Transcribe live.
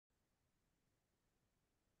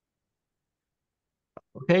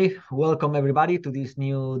Okay, welcome everybody to this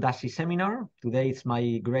new DaSCI seminar. Today it's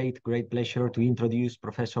my great pleasure to introduce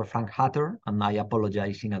Professor Frank Hatter, and I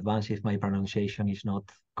apologize in advance if my pronunciation is not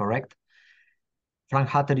correct. Frank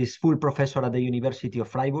Hatter is full professor at the University of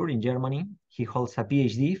Freiburg in Germany. He holds a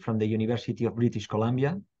PhD from the University of British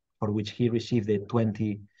Columbia, for which he received the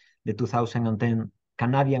 2010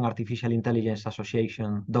 Canadian Artificial Intelligence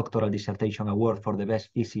Association Doctoral Dissertation Award for the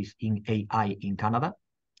best thesis in AI in Canada.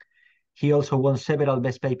 He also won several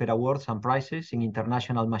Best Paper awards and prizes in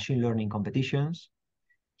international machine learning competitions.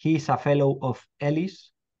 He is a fellow of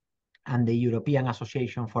ELIS and the European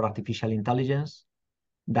Association for Artificial Intelligence,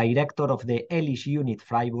 director of the ELIS Unit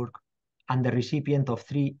Freiburg, and the recipient of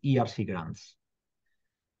 3 ERC grants.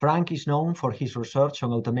 Frank is known for his research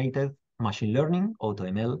on automated machine learning,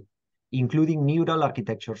 AutoML, including neural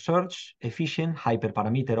architecture search, efficient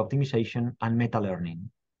hyperparameter optimization, and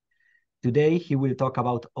meta-learning. Today, he will talk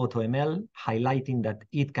about AutoML, highlighting that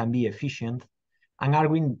it can be efficient, and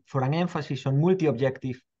arguing for an emphasis on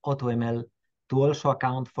multi-objective AutoML to also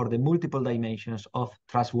account for the multiple dimensions of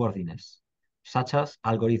trustworthiness, such as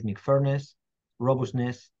algorithmic fairness,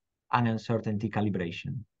 robustness, and uncertainty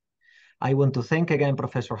calibration. I want to thank again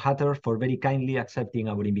Professor Hatter for very kindly accepting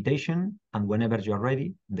our invitation, and whenever you're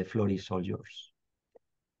ready, the floor is all yours.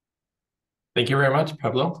 Thank you very much,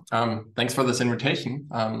 Pablo. Thanks for this invitation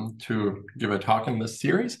to give a talk in this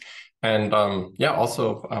series. And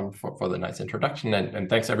also for the nice introduction. And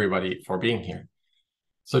thanks everybody for being here.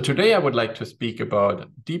 So today I would like to speak about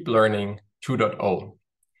Deep Learning 2.0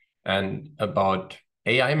 and about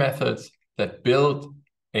AI methods that build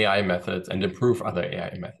AI methods and improve other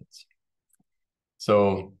AI methods.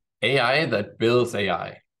 So AI that builds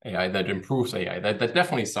AI that improves AI, that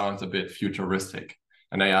definitely sounds a bit futuristic.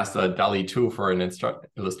 And I asked DALL-E 2 for an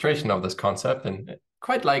illustration of this concept and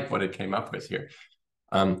quite like what it came up with here.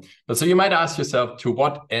 But so you might ask yourself, to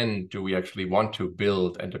what end do we actually want to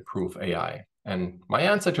build and improve AI? And my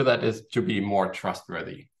answer to that is to be more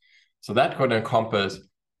trustworthy. So that could encompass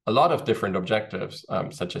a lot of different objectives,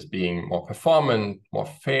 such as being more performant, more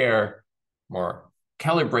fair, more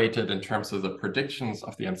calibrated in terms of the predictions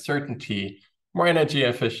of the uncertainty, more energy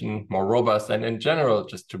efficient, more robust, and in general,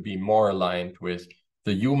 just to be more aligned with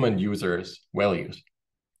the human user's values.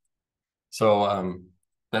 So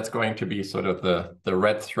that's going to be sort of the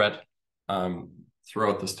red thread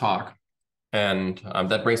throughout this talk. And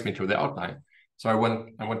that brings me to the outline. So I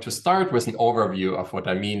want to start with an overview of what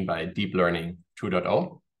I mean by Deep Learning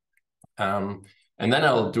 2.0. And then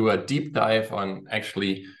I'll do a deep dive on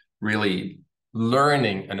actually really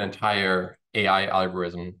learning an entire AI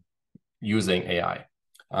algorithm using AI.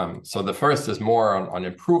 So the first is more on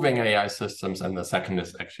improving AI systems, and the second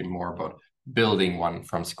is actually more about building one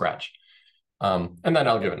from scratch. And then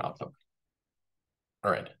I'll give an outlook.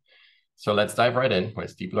 All right, so let's dive right in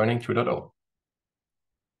with Deep Learning 2.0.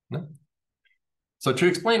 So to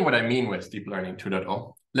explain what I mean with Deep Learning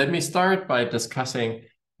 2.0, let me start by discussing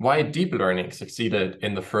why deep learning succeeded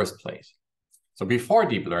in the first place. So before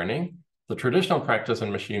deep learning, the traditional practice in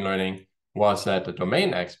machine learning was that the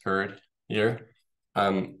domain expert here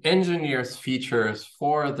engineers features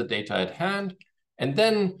for the data at hand, and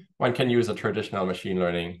then one can use a traditional machine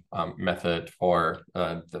learning method for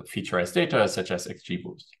the featurized data, such as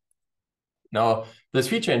XGBoost. Now, this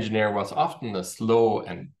feature engineering was often a slow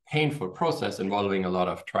and painful process involving a lot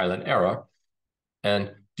of trial and error,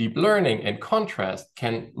 and deep learning, in contrast,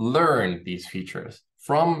 can learn these features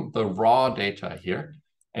from the raw data here,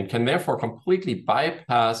 and can therefore completely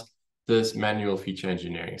bypass this manual feature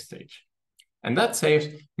engineering stage. And that saves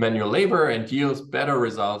manual labor and yields better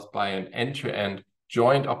results by an end-to-end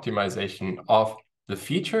joint optimization of the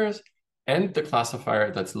features and the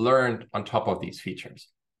classifier that's learned on top of these features.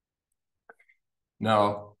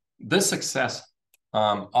 Now, this success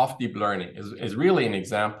of deep learning is really an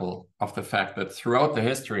example of the fact that throughout the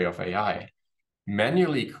history of AI,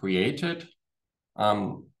 manually created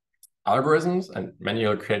algorithms and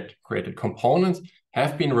manually created components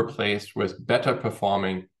have been replaced with better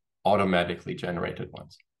performing automatically generated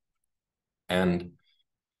ones. And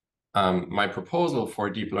my proposal for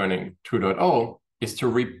Deep Learning 2.0 is to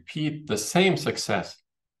repeat the same success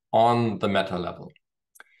on the meta level.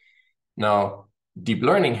 Now, deep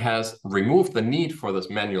learning has removed the need for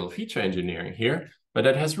this manual feature engineering here, but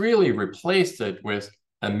it has really replaced it with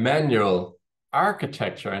a manual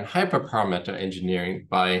architecture and hyperparameter engineering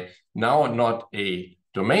by now not a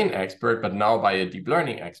domain expert, but now by a deep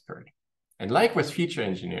learning expert. And like with feature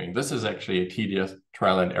engineering, this is actually a tedious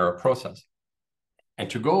trial and error process. And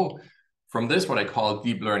to go from this, what I call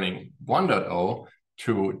Deep Learning 1.0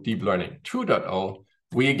 to Deep Learning 2.0,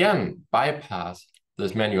 we again bypass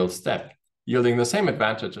this manual step yielding the same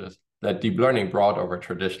advantages that deep learning brought over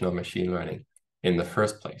traditional machine learning in the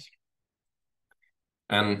first place.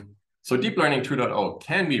 And so deep learning 2.0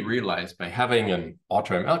 can be realized by having an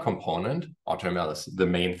AutoML component. AutoML is the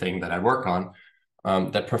main thing that I work on,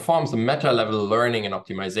 that performs a meta-level learning and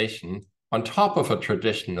optimization on top of a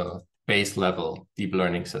traditional base-level deep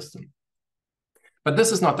learning system. But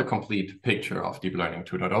this is not the complete picture of deep learning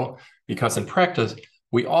 2.0, because in practice,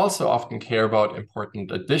 we also often care about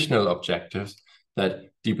important additional objectives that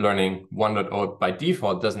deep learning 1.0 by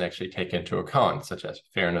default doesn't actually take into account, such as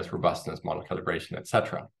fairness, robustness, model calibration,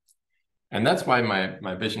 etc. And that's why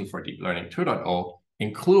my vision for deep learning 2.0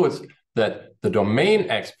 includes that the domain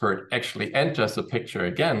expert actually enters the picture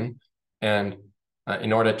again, and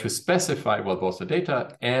in order to specify both the data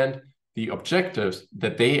and the objectives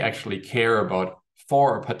that they actually care about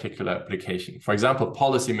for a particular application. For example,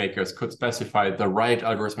 policymakers could specify the right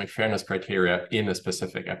algorithmic fairness criteria in a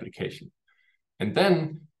specific application. And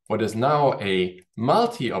then what is now a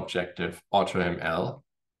multi-objective AutoML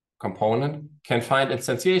component can find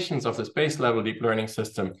instantiations of this base level deep learning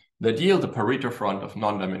system that yield a Pareto front of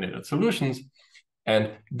non-dominated solutions.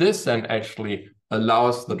 And this then actually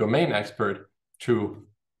allows the domain expert to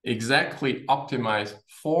exactly optimize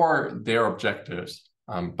for their objectives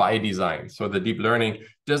by design. So the deep learning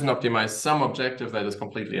doesn't optimize some objective that is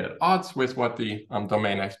completely at odds with what the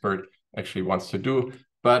domain expert actually wants to do,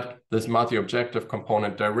 but this multi-objective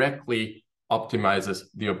component directly optimizes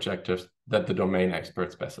the objectives that the domain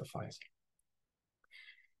expert specifies.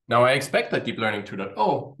 Now, I expect that deep learning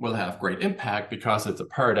 2.0 will have great impact because it's a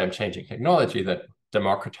paradigm-changing technology that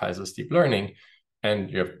democratizes deep learning, and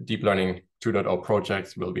your deep learning 2.0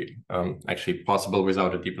 projects will be actually possible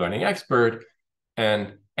without a deep learning expert,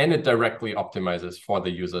 and it directly optimizes for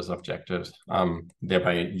the user's objectives,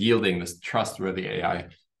 thereby yielding this trustworthy AI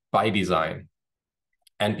by design.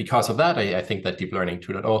 And because of that, I think that deep learning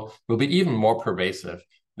 2.0 will be even more pervasive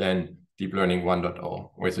than deep learning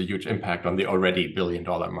 1.0, with a huge impact on the already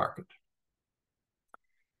billion-dollar market.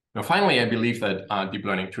 Now, finally, I believe that deep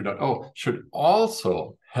learning 2.0 should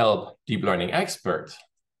also help deep learning experts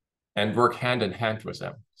and work hand in hand with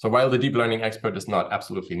them. So while the deep learning expert is not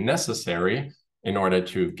absolutely necessary in order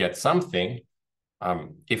to get something,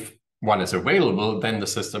 if one is available, then the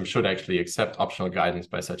system should actually accept optional guidance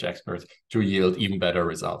by such experts to yield even better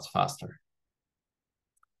results faster.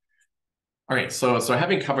 All right, so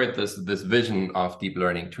having covered this vision of deep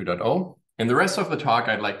learning 2.0, in the rest of the talk,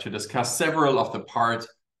 I'd like to discuss several of the parts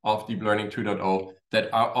of deep learning 2.0 that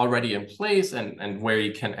are already in place and where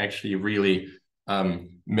you can actually really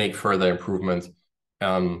make further improvements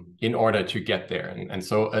in order to get there. And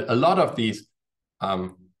so a lot of these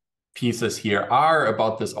pieces here are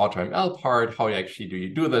about this AutoML part. How actually do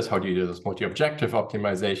you do this? How do you do this multi-objective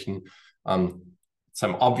optimization?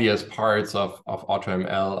 Some obvious parts of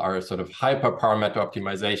AutoML are sort of hyperparameter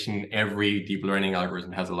optimization. Every deep learning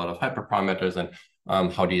algorithm has a lot of hyperparameters, and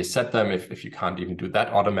how do you set them? If you can't even do that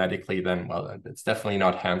automatically, then, well, it's definitely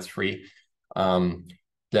not hands-free.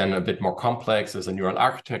 Then a bit more complex is a neural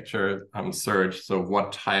architecture search. So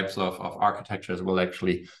what types of architectures will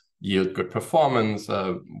actually yield good performance,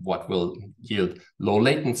 what will yield low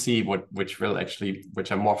latency,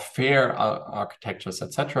 which are more fair architectures,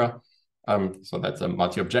 etc. So that's a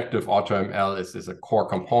multi-objective AutoML is a core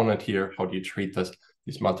component here. How do you treat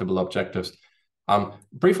these multiple objectives?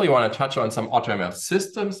 Briefly want to touch on some AutoML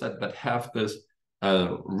systems that have this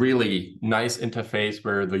really nice interface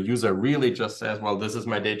where the user really just says, well, this is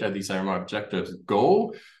my data, these are my objectives,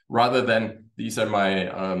 go, rather than these are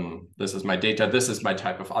this is my data, this is my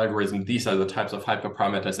type of algorithm, these are the types of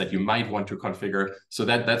hyperparameters that you might want to configure. So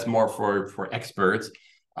that's more for experts.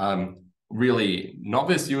 Really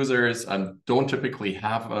novice users don't typically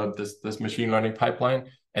have this machine learning pipeline,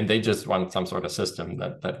 and they just want some sort of system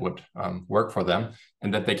that would work for them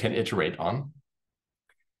and that they can iterate on.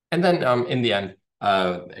 And then in the end,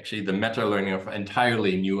 actually the meta learning of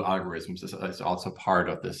entirely new algorithms is also part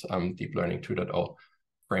of this deep learning 2.0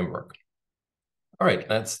 framework. All right,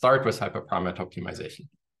 let's start with hyperparameter optimization.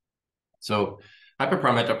 So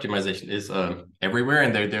hyperparameter optimization is everywhere,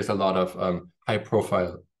 and there's a lot of high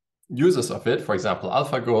profile uses of it. For example,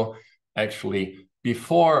 AlphaGo, actually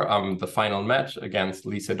before the final match against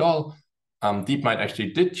Lee et al., DeepMind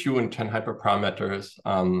actually did tune 10 hyperparameters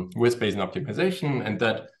with Bayesian optimization, and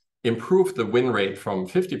that improved the win rate from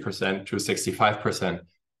 50% to 65%.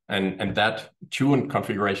 And that tuned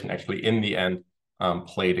configuration actually in the end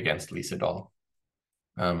played against Lee et al.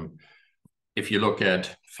 If you look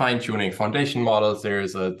at fine-tuning foundation models,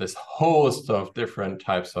 there's this host of different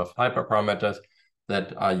types of hyperparameters.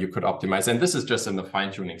 that you could optimize. And this is just in the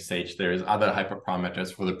fine-tuning stage. There's other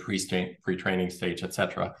hyperparameters for the pre-training stage,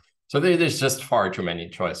 etc. So there's just far too many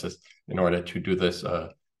choices in order to do this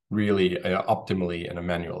really optimally in a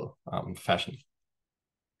manual fashion.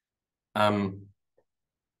 Now,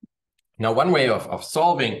 one way of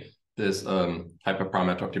solving this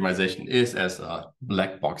hyperparameter optimization is as a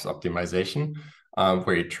black box optimization,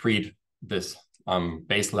 where you treat this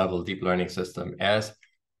base level deep learning system as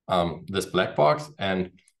this black box,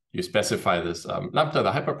 and you specify this lambda,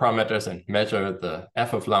 the hyperparameters, and measure the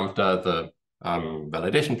f of lambda, the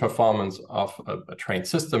validation performance of a trained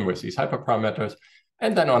system with these hyperparameters.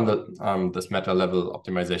 And then on the this meta level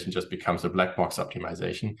optimization just becomes a black box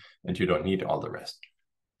optimization, and you don't need all the rest.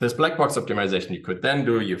 This black box optimization, you could then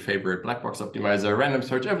do your favorite black box optimizer, random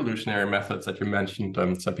search, evolutionary methods that you mentioned.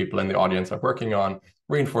 Some people in the audience are working on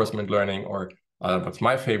reinforcement learning, or what's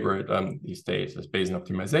my favorite these days is Bayesian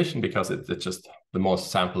optimization, because it's just the most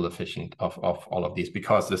sample efficient of all of these,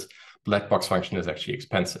 because this black box function is actually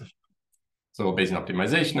expensive. So Bayesian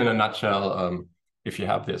optimization in a nutshell, if you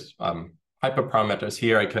have this hyperparameters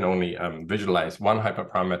here, I can only visualize one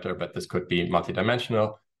hyperparameter, but this could be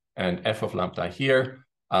multidimensional, and f of lambda here.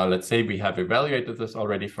 Let's say we have evaluated this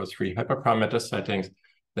already for 3 hyperparameter settings.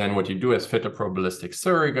 Then what you do is fit a probabilistic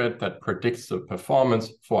surrogate that predicts the performance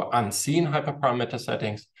for unseen hyperparameter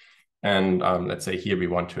settings. And let's say here we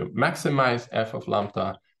want to maximize f of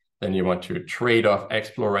lambda. Then you want to trade off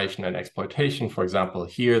exploration and exploitation. For example,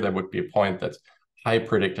 here there would be a point that's high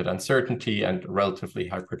predicted uncertainty and relatively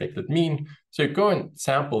high predicted mean. So you go and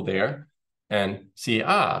sample there and see,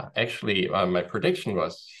 actually my prediction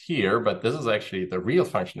was here, but this is actually the real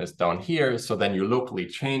function is down here. So then you locally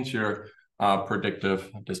change your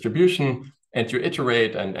predictive distribution, and you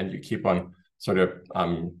iterate and you keep on sort of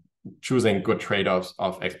choosing good trade-offs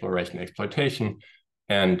of exploration, exploitation,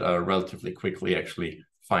 and relatively quickly actually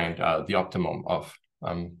find the optimum of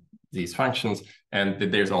these functions. And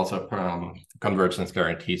there's also convergence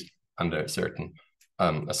guarantees under certain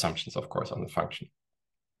assumptions, of course, on the function.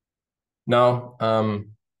 Now,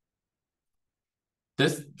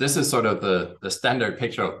 this is sort of the standard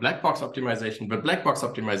picture of black box optimization, but black box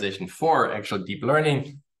optimization for actual deep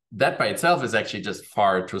learning, that by itself is actually just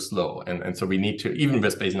far too slow. And so we need to, even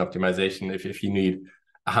with Bayesian optimization, if you need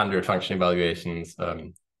 100 function evaluations,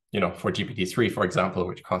 for GPT-3, for example,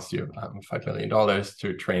 which costs you $5 million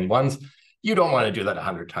to train once, you don't want to do that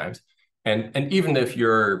 100 times. And even if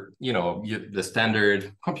you're, the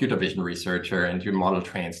standard computer vision researcher and your model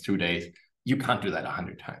trains 2 days, you can't do that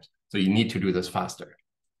 100 times. So you need to do this faster.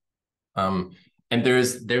 And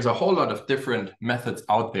there's a whole lot of different methods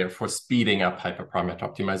out there for speeding up hyperparameter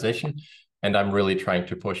optimization. And I'm really trying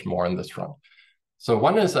to push more on this front. So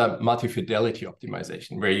one is a multi-fidelity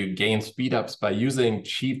optimization, where you gain speedups by using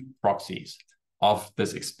cheap proxies of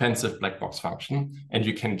this expensive black box function. And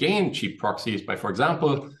you can gain cheap proxies by, for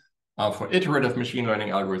example, for iterative machine learning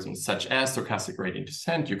algorithms, such as stochastic gradient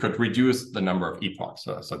descent, you could reduce the number of epochs.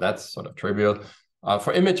 So that's sort of trivial.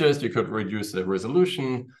 For images, you could reduce the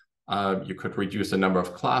resolution. You could reduce the number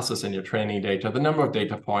of classes in your training data, the number of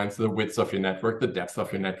data points, the width of your network, the depth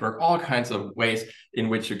of your network, all kinds of ways in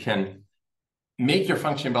which you can make your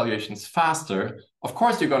function evaluations faster. Of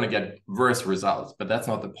course, you're going to get worse results, but that's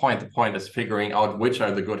not the point. The point is figuring out which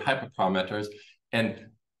are the good hyperparameters and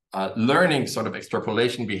learning sort of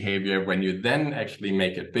extrapolation behavior when you then actually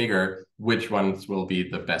make it bigger, which ones will be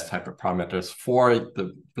the best hyperparameters for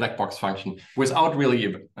the black box function without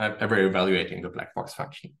really ever evaluating the black box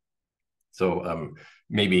function. So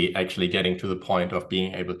maybe actually getting to the point of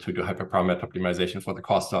being able to do hyperparameter optimization for the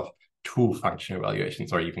cost of 2 function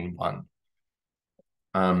evaluations or even 1.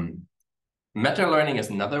 Meta learning is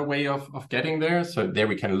another way of getting there. So there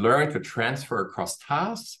we can learn to transfer across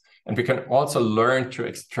tasks, and we can also learn to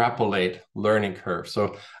extrapolate learning curves.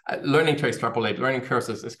 So learning to extrapolate learning curves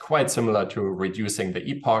is quite similar to reducing the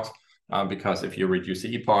epochs, because if you reduce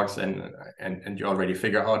the epochs and you already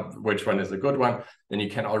figure out which one is a good one, then you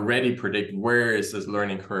can already predict where is this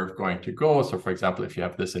learning curve going to go. So for example, if you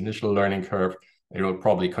have this initial learning curve, it will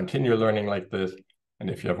probably continue learning like this. And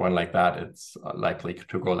if you have one like that, it's likely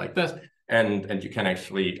to go like this. And you can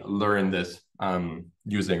actually learn this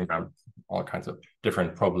using all kinds of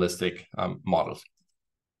different probabilistic models.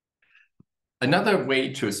 Another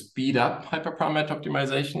way to speed up hyperparameter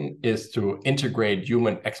optimization is to integrate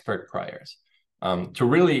human expert priors, to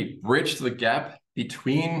really bridge the gap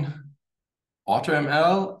between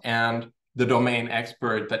AutoML and the domain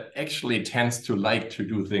expert that actually tends to like to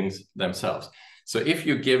do things themselves. So if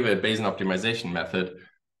you give a Bayesian optimization method,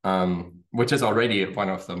 which is already one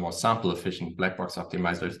of the most sample efficient black box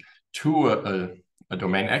optimizers, to a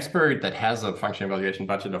domain expert that has a function evaluation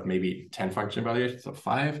budget of maybe 10 function evaluations or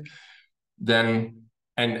 5, then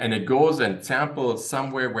and it goes and samples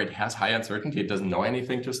somewhere where it has high uncertainty. It doesn't know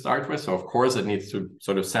anything to start with. So of course it needs to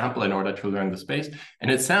sort of sample in order to learn the space.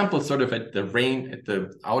 And it samples sort of at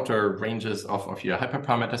the outer ranges of your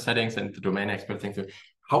hyperparameter settings, and the domain expert thinks,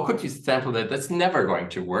 how could you sample that? That's never going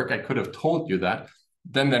to work. I could have told you that.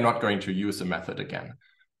 Then they're not going to use the method again.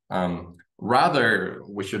 Rather,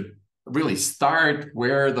 we should really start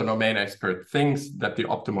where the domain expert thinks that the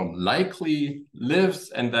optimum likely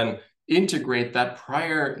lives, and then integrate that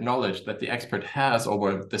prior knowledge that the expert has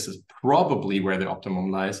over this is probably where the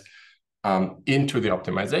optimum lies into the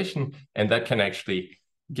optimization. And that can actually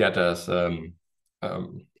get us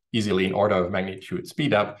easily in order of magnitude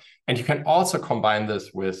speed up. And you can also combine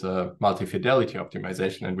this with multi-fidelity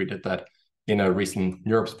optimization. And we did that in a recent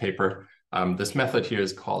NeurIPS paper. This method here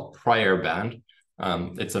is called prior band.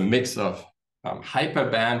 It's a mix of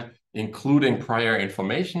hyperband, including prior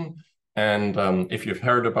information. And if you've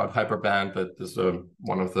heard about hyperband, that is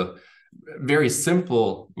one of the very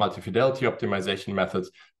simple multi-fidelity optimization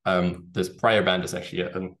methods. This prior band is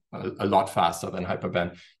actually a lot faster than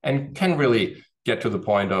hyperband, and can really get to the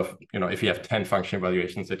point of, if you have 10 function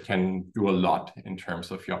evaluations, it can do a lot in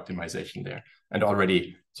terms of your optimization there. And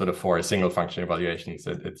already sort of for a single function evaluations,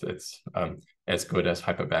 it's as good as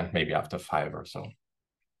hyperband, maybe after 5 or so.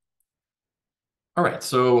 All right,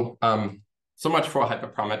 so much for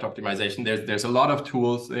hyperparameter optimization. There's a lot of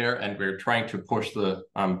tools there, and we're trying to push the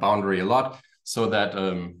boundary a lot so that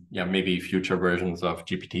maybe future versions of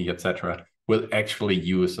GPT, etc., will actually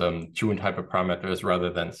use tuned hyperparameters rather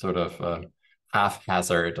than sort of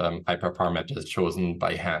haphazard hyperparameters chosen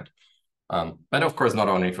by hand. But of course, not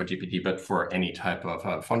only for GPT, but for any type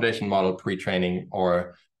of foundation model, pre-training,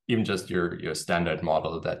 or even just your standard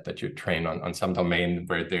model that you train on some domain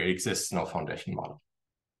where there exists no foundation model.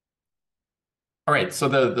 All right, so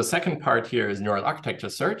the second part here is neural architecture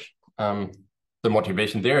search. The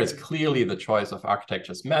motivation there is clearly the choice of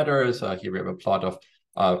architectures matters. Here we have a plot of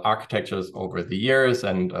architectures over the years,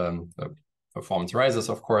 and the performance rises,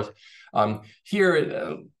 of course.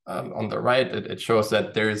 Here on the right, it shows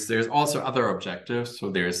that there's also other objectives. So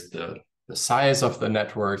there's the size of the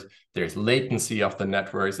networks, there's latency of the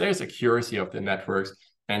networks, there's accuracy of the networks,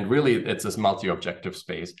 and really it's this multi-objective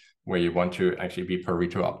space where you want to actually be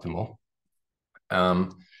Pareto optimal.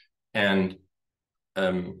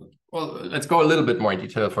 Well, let's go a little bit more in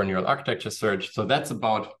detail for neural architecture search. So that's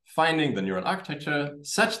about finding the neural architecture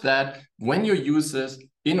such that when you use this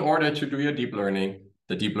in order to do your deep learning,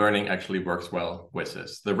 the deep learning actually works well with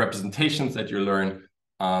this. The representations that you learn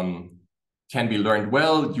can be learned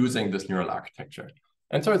well using this neural architecture.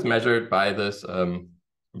 And so it's measured by this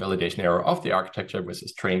validation error of the architecture with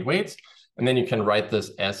this trained weights. And then you can write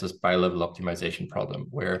this as this bi-level optimization problem,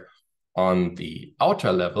 where on the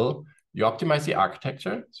outer level, you optimize the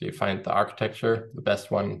architecture. So you find the architecture, the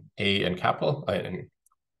best one, A in capital, in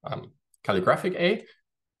calligraphic A.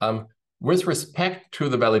 With respect to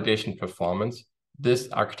the validation performance, this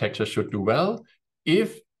architecture should do well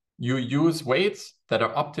if you use weights that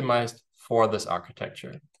are optimized for this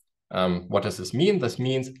architecture. What does this mean? This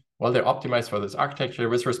means, well, they're optimized for this architecture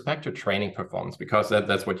with respect to training performance, because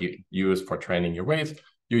that's what you use for training your weights.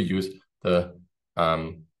 You use the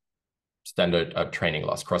standard training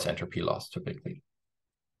loss, cross entropy loss, typically.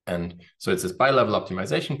 And so it's this bi-level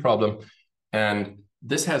optimization problem. And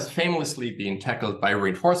this has famously been tackled by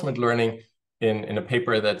reinforcement learning in a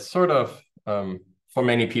paper that sort of, for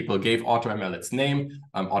many people, gave AutoML its name.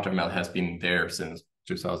 AutoML has been there since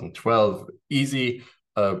 2012, easy,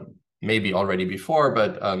 maybe already before,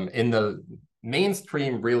 but in the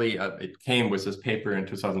mainstream, really, it came with this paper in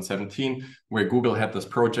 2017, where Google had this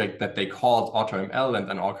project that they called AutoML, and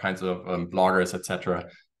then all kinds of bloggers, etc.,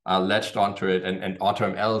 latched onto it. And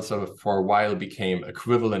AutoML, so for a while, became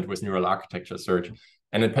equivalent with neural architecture search.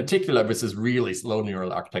 And in particular, with this really slow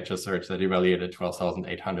neural architecture search that evaluated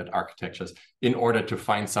 12,800 architectures in order to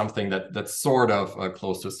find something that's sort of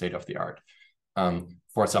close to state of the art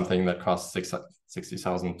for something that costs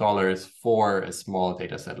 $60,000 for a small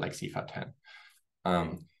data set like CIFAR 10.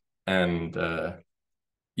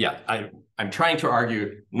 Yeah, I'm trying to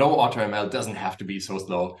argue no, AutoML doesn't have to be so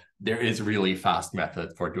slow. There is really fast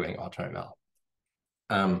method for doing AutoML.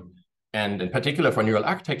 And in particular for neural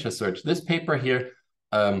architecture search, this paper here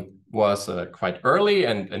was quite early.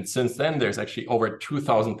 And since then, there's actually over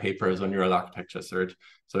 2,000 papers on neural architecture search.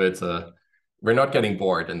 So it's we're not getting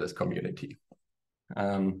bored in this community.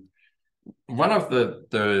 One of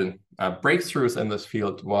the breakthroughs in this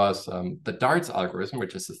field was the DARTS algorithm,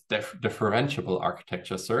 which is this differentiable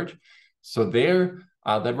architecture search. So there,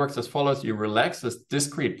 that works as follows. You relax this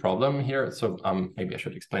discrete problem here. So maybe I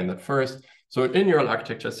should explain that first. So in neural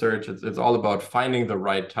architecture search, it's all about finding the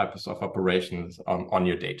right types of operations on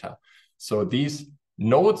your data. So these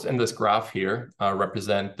nodes in this graph here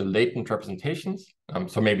represent the latent representations.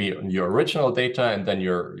 So maybe your original data and then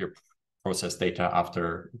your processed data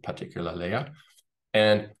after a particular layer.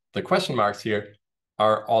 And the question marks here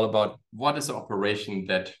are all about what is the operation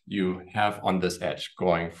that you have on this edge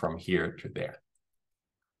going from here to there.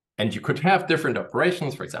 And you could have different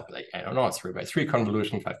operations, for example, like, I don't know, a 3x3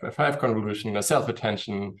 convolution, 5x5 convolution, a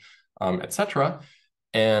self-attention, etc.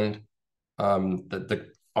 And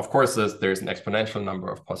of course, there's an exponential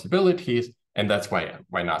number of possibilities, and that's why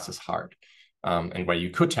NAS is hard. And why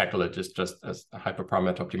you could tackle it is just as a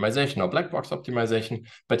hyperparameter optimization or black box optimization,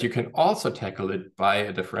 but you can also tackle it by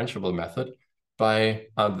a differentiable method by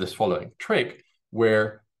this following trick,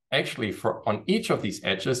 where actually on each of these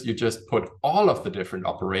edges, you just put all of the different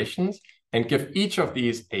operations and give each of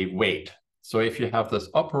these a weight. So if you have this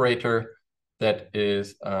operator that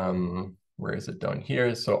is, where is it down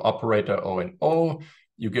here? So operator O and O,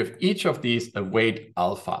 you give each of these a weight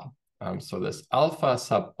alpha. So this alpha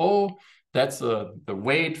sub O, that's the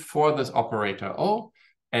weight for this operator O.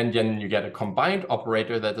 And then you get a combined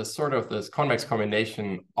operator that is sort of this convex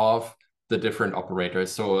combination of the different operators.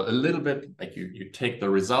 So a little bit like you take the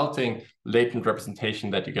resulting latent representation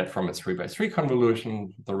that you get from a 3x3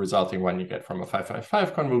 convolution, the resulting one you get from a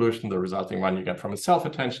 5x5 convolution, the resulting one you get from a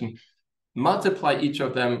self-attention, multiply each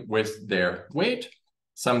of them with their weight,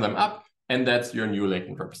 sum them up, and that's your new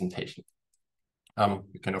latent representation.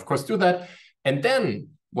 You can, of course, do that. And then,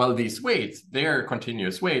 well, these weights, they're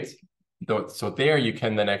continuous weights. So there you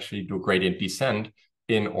can then actually do gradient descent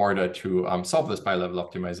in order to solve this bi-level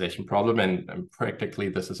optimization problem. And practically,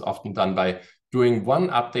 this is often done by doing one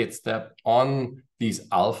update step on these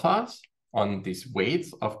alphas, on these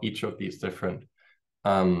weights of each of these different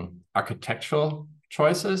architectural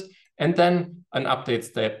choices, and then an update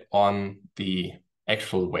step on the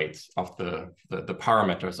actual weights of the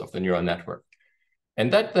parameters of the neural network.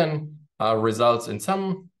 And that then results in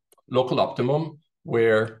some local optimum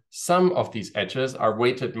where some of these edges are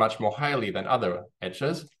weighted much more highly than other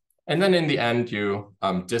edges. And then in the end, you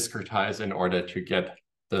discretize in order to get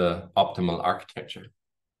the optimal architecture.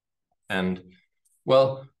 And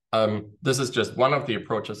well, this is just one of the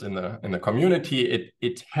approaches in the community.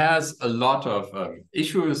 It has a lot of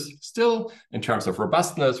issues still in terms of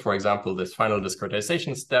robustness. For example, this final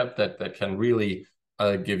discretization step that can really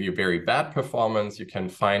give you very bad performance. You can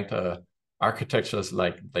find architectures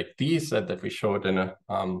like these that we showed in a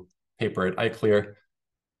paper at iClear,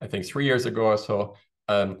 I think 3 years ago or so.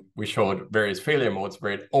 We showed various failure modes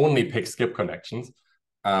where it only picks skip connections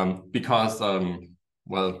because,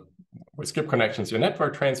 well, with skip connections, your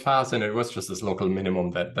network trains fast, and it was just this local minimum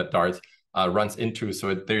that Dart runs into.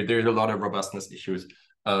 So there's a lot of robustness issues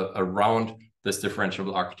around this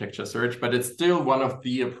differentiable architecture search, but it's still one of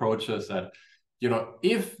the approaches that, you know,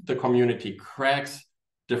 if the community cracks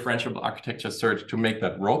differentiable architecture search to make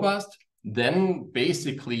that robust, then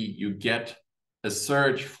basically you get a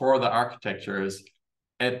search for the architectures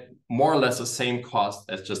at more or less the same cost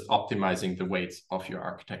as just optimizing the weights of your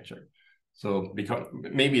architecture. So because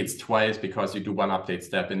maybe it's twice because you do one update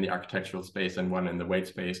step in the architectural space and one in the weight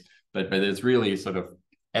space, but it's really sort of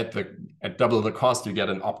at double the cost, you get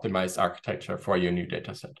an optimized architecture for your new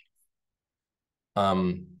data set.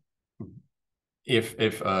 If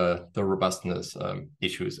the robustness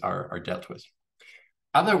issues are dealt with.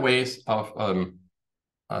 Other ways of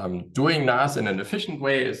doing NAS in an efficient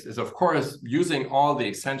way is of course using all the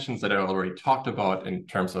extensions that I already talked about in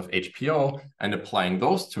terms of HPO and applying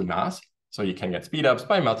those to NAS. So you can get speedups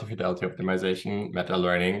by multi-fidelity optimization, meta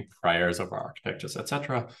learning, priors of architectures,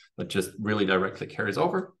 etc. That just really directly carries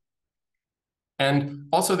over. And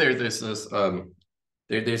also there's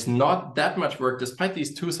not that much work, despite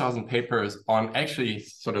these 2,000 papers, on actually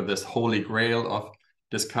sort of this holy grail of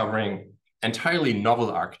discovering entirely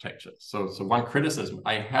novel architectures. So one criticism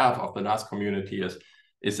I have of the NAS community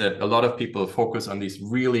is that a lot of people focus on these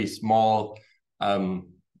really small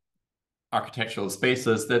architectural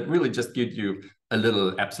spaces that really just give you a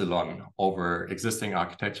little epsilon over existing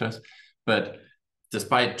architectures. But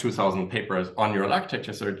despite 2,000 papers on neural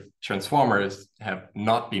architecture search, transformers have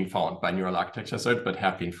not been found by neural architecture search, but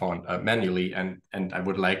have been found manually. And I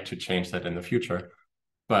would like to change that in the future.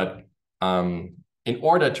 But in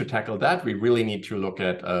order to tackle that, we really need to look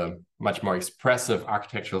at much more expressive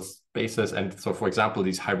architectural spaces. And so, for example,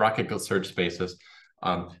 these hierarchical search spaces,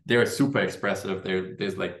 they're super expressive.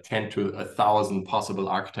 There's like 10 to 1,000 possible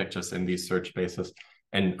architectures in these search spaces.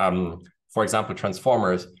 And for example,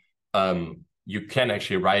 transformers, you can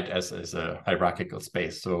actually write as a hierarchical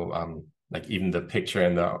space. So like even the picture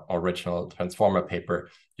in the original transformer paper,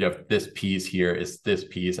 you have this piece here is this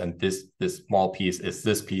piece, and this small piece is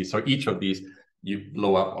this piece. So each of these you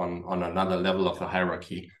blow up on another level of the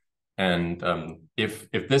hierarchy. And if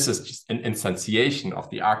this is just an instantiation of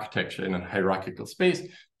the architecture in a hierarchical space,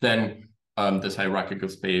 then this hierarchical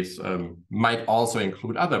space might also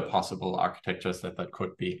include other possible architectures that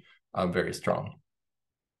could be very strong.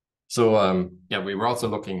 So yeah, we were also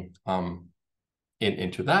looking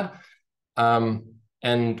into that.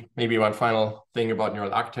 And maybe one final thing about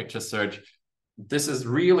neural architecture search. This is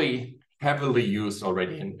really heavily used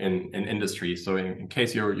already in industry. So in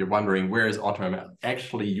case you're wondering, where is AutoML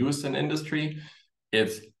actually used in industry?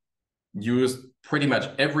 It's used pretty much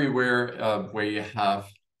everywhere where you have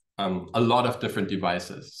a lot of different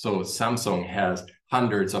devices. So Samsung has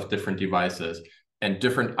hundreds of different devices, and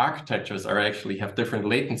different architectures actually have different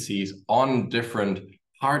latencies on different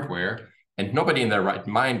hardware. And nobody in their right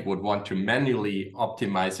mind would want to manually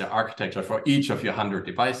optimize your architecture for each of your 100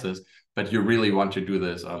 devices, but you really want to do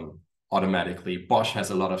this automatically. Bosch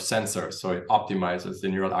has a lot of sensors, so it optimizes the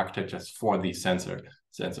neural architectures for these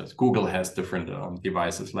sensors. Google has different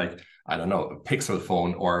devices like, I don't know, a Pixel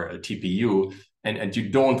phone or a TPU, and you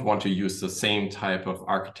don't want to use the same type of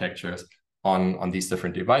architectures on these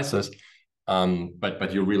different devices,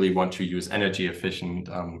 but you really want to use energy efficient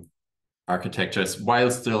architectures while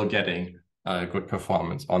still getting good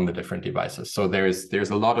performance on the different devices. So there's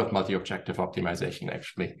a lot of multi-objective optimization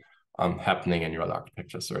actually happening in neural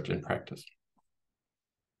architecture search in practice.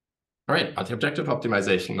 All right, multi-objective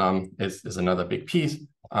optimization is another big piece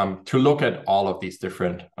to look at all of these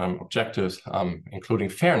different objectives, including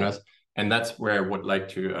fairness. And that's where I would like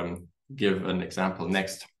to give an example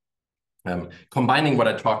next. Combining what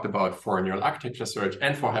I talked about for neural architecture search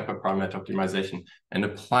and for hyperparameter optimization and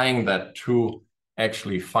applying that to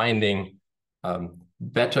actually finding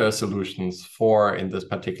better solutions for, in this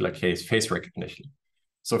particular case, face recognition.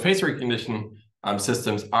 So face recognition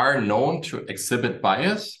systems are known to exhibit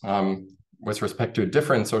bias with respect to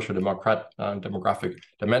different social demographic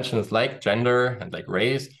dimensions like gender and like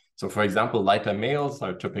race. So for example, lighter males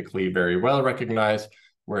are typically very well recognized,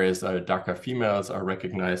 whereas darker females are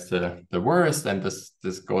recognized the worst. And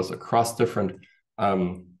this goes across different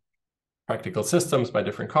practical systems by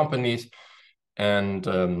different companies. And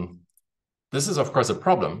this is, of course, a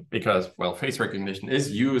problem because, well, face recognition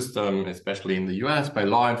is used, especially in the US, by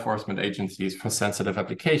law enforcement agencies for sensitive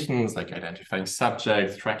applications like identifying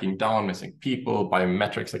subjects, tracking down missing people,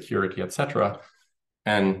 biometric security, etc.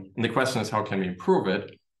 And the question is, how can we improve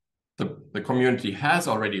it? The community has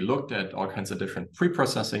already looked at all kinds of different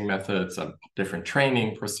pre-processing methods, different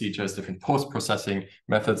training procedures, different post-processing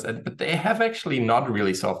methods, but they have actually not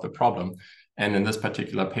really solved the problem. And in this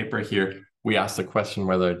particular paper here, we asked the question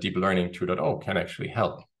whether deep learning 2.0 can actually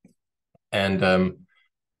help. And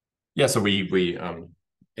yeah, so we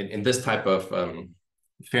in this type of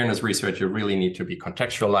fairness research, you really need to be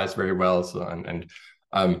contextualized very well.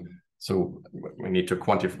 So we need to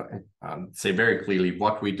quantify, say very clearly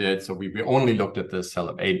what we did. So we only looked at this cell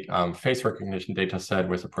of 8 face recognition data set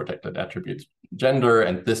with a protected attributes gender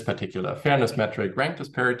and this particular fairness metric, rank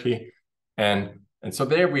disparity. And so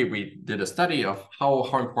there we did a study of how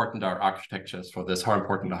important are architectures for this, how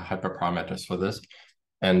important are hyperparameters for this,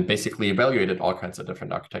 and basically evaluated all kinds of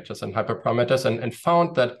different architectures and hyperparameters and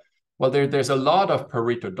found that, well, there's a lot of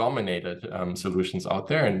Pareto-dominated solutions out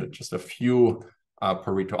there and just a few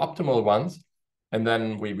Pareto optimal ones. And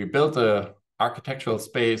then we built a architectural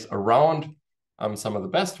space around some of the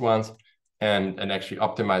best ones and actually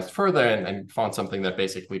optimized further and found something that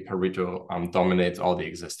basically Pareto dominates all the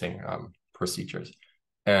existing procedures.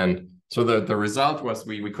 And so the result was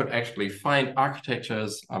we could actually find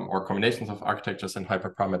architectures or combinations of architectures and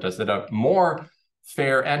hyperparameters that are more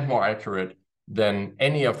fair and more accurate than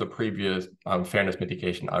any of the previous fairness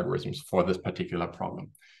mitigation algorithms for this particular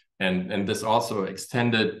problem. And this also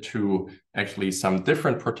extended to actually some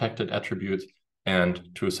different protected attributes and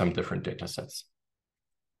to some different data sets.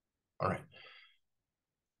 All right.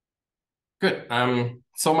 Good.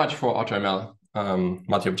 So much for AutoML,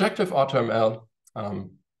 multi-objective AutoML.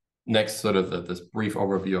 Next, sort of this brief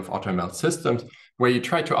overview of AutoML systems, where you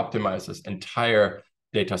try to optimize this entire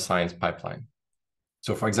data science pipeline.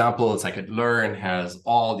 So for example, scikit-learn has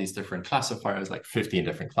all these different classifiers, like 15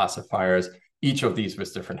 different classifiers, each of these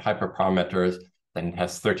with different hyperparameters. Then it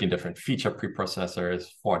has 13 different feature preprocessors,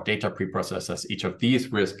 4 data preprocessors, each of these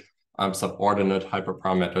with subordinate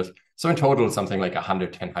hyperparameters. So in total, something like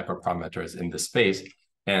 110 hyperparameters in this space.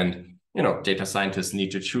 And data scientists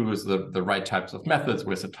need to choose the right types of methods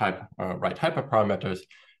with the right hyperparameters.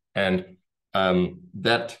 And we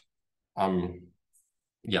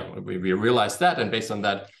realized that, and based on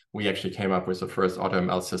that, we actually came up with the first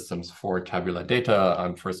AutoML systems for tabular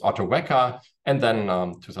data, first AutoWeka, and then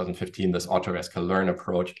 2015, this AutoSCI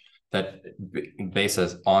approach that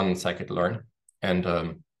bases on scikit-learn, and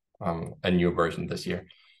a new version this year.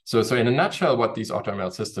 So in a nutshell, what these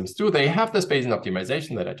AutoML systems do, they have this Bayesian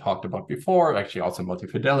optimization that I talked about before, actually also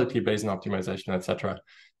multi-fidelity Bayesian optimization, etc.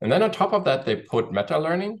 And then on top of that, they put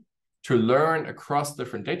meta-learning to learn across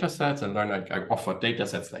different data sets and learn, like, I offer data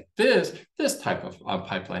sets like this type of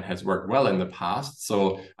pipeline has worked well in the past.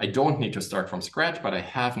 So I don't need to start from scratch, but I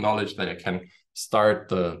have knowledge that I can start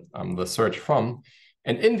the search from.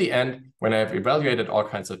 And in the end, when I've evaluated all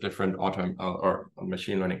kinds of different or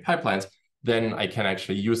machine learning pipelines, then I can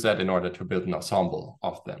actually use that in order to build an ensemble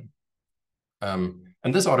of them.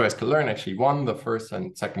 And this AutoSCI actually won the first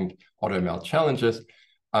and second AutoML challenges,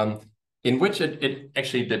 in which it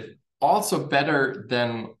actually did also better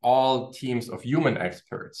than all teams of human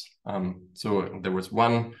experts. So there was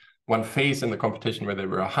one phase in the competition where there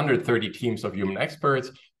were 130 teams of human experts.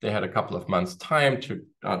 They had a couple of months' time to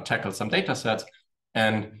tackle some data sets.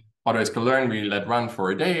 And AutoSCI we let run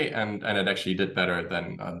for a day, and it actually did better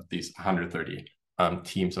than these 130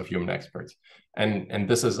 teams of human experts. And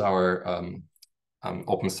this is our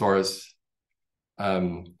open source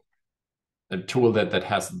a tool that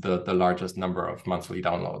has the largest number of monthly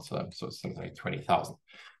downloads, so something like 20,000.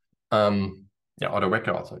 AutoWeka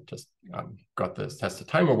also just got this Test of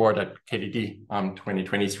Time award at KDD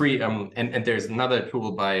 2023. And there's another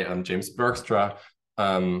tool by James Bergstra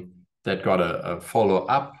that got a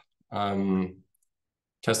follow-up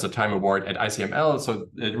Test of Time award at ICML. So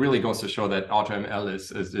it really goes to show that AutoML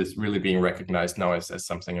is really being recognized now as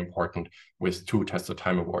something important, with 2 Test of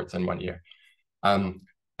Time awards in 1 year.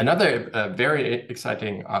 Another very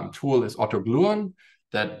exciting tool is AutoGluon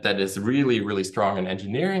that is really, really strong in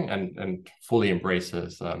engineering and fully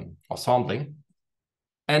embraces ensembling.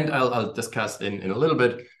 And I'll discuss in a little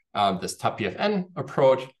bit this TabPFN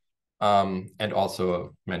approach, and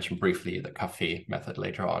also mention briefly the CAFE method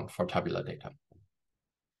later on for tabular data.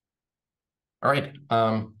 All right,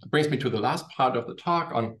 it brings me to the last part of the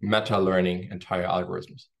talk on meta-learning entire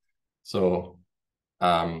algorithms. So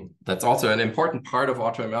that's also an important part of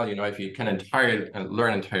AutoML. You know, if you can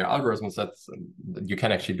learn entire algorithms, you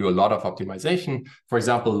can actually do a lot of optimization. For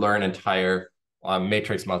example, learn entire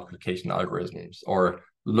matrix multiplication algorithms, or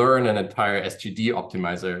learn an entire SGD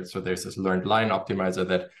optimizer. So there's this learned line optimizer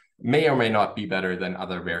that may or may not be better than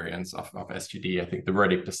other variants of SGD. I think the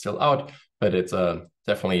verdict is still out, but it's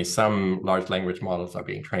definitely some large language models are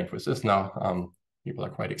being trained with this now. People are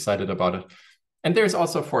quite excited about it. And there's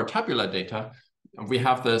also, for tabular data, we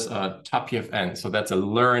have this TabPFN. So that's a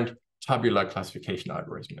learned tabular classification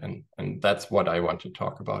algorithm. And that's what I want to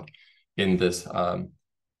talk about in this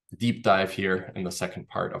deep dive here in the second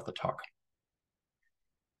part of the talk.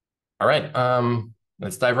 All right,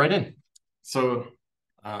 let's dive right in. So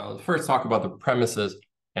I'll first talk about the premises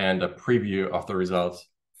and a preview of the results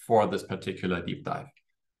for this particular deep dive.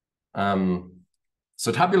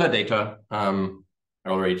 So tabular data, I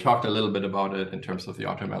already talked a little bit about it in terms of the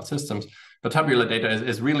AutoML systems, but tabular data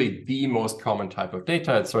is really the most common type of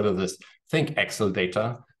data. It's sort of this, think Excel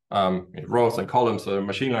data, rows and columns. So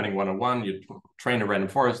machine learning 101, you train a random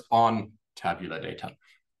forest on tabular data.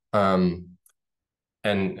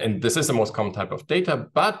 And this is the most common type of data,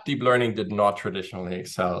 but deep learning did not traditionally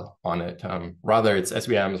excel on it. Rather, it's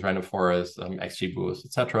SVMs, random forests, XGBoost,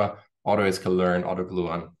 etc., AutoSCI,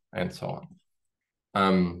 AutoGluon, and so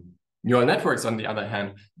on. Neural networks, on the other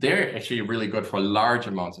hand, they're actually really good for large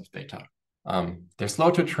amounts of data. They're slow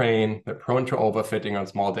to train, they're prone to overfitting on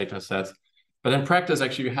small data sets. But in practice,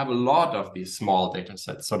 actually, you have a lot of these small data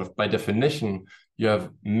sets. Sort of by definition, you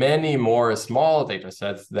have many more small data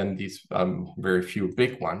sets than these very few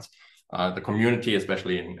big ones. The community,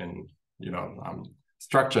 especially in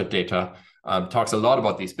structured data, talks a lot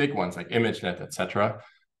about these big ones like ImageNet, etc.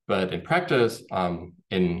 But in practice,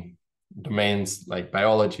 in domains like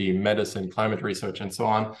biology, medicine, climate research, and so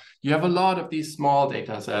on, you have a lot of these small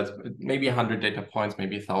data sets, maybe 100 data points,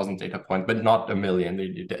 maybe 1,000 data points, but not a million.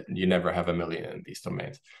 You never have a million in these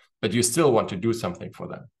domains, but you still want to do something for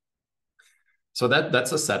them. So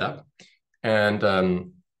that's a setup.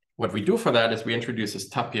 And what we do for that is we introduce this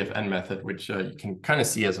TabPFN method, which you can kind of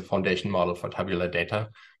see as a foundation model for tabular data.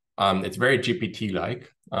 It's very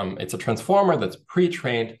GPT-like. It's a transformer that's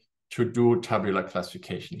pre-trained to do tabular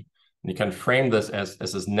classification. And you can frame this as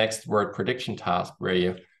this next word prediction task, where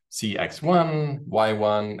you see x1,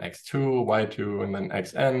 y1, x2, y2, and then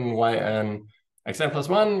xn, yn, xn plus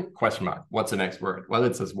 1, question mark. What's the next word? Well,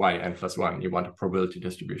 it says yn plus 1. You want a probability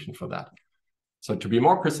distribution for that. So to be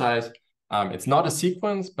more precise, it's not a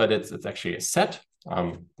sequence, but it's actually a set.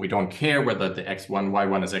 We don't care whether the x1,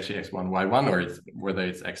 y1 is actually x1, y1, or whether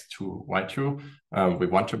it's x2, y2. We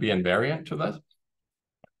want to be invariant to that.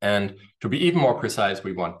 And to be even more precise,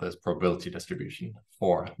 we want this probability distribution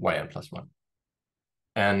for yn plus 1.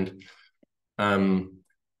 And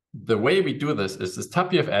the way we do this is this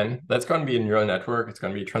TAPPFN. That's going to be a neural network. It's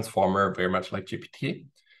going to be a transformer, very much like GPT.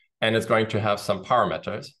 And it's going to have some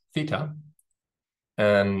parameters, theta,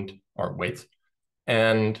 or weights.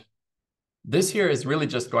 And this here is really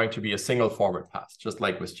just going to be a single forward pass, just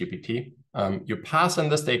like with GPT. You pass in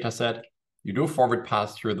this data set, you do a forward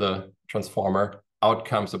pass through the transformer, out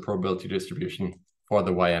comes the probability distribution for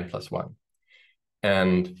the yn plus 1.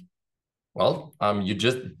 And well, you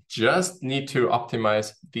just need to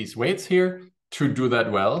optimize these weights here to do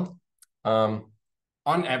that well, on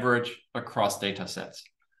average across data sets.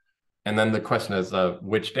 And then the question is,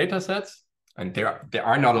 which data sets? And there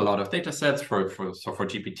are not a lot of data sets for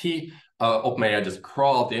GPT. OpenAI just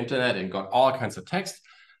crawled the internet and got all kinds of text.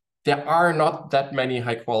 There are not that many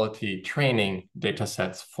high quality training data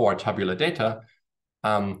sets for tabular data,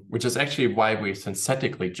 which is actually why we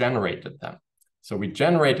synthetically generated them. So we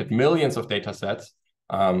generated millions of data sets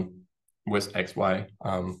with XI,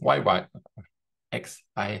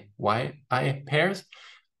 YI pairs,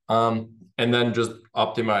 and then just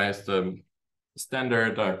optimized the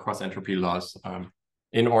standard cross entropy loss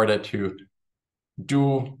in order to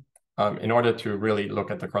really look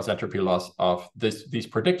at the cross entropy loss of these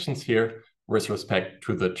predictions here with respect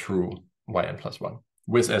to the true yn plus 1.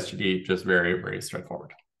 With SGD, just very, very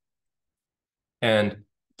straightforward. And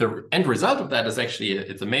the end result of that is actually,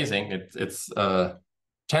 it's amazing. It's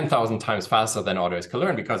 10,000 times faster than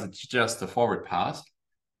AutoScaler because it's just a forward pass,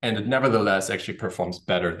 and it nevertheless actually performs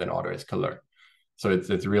better than AutoScaler. So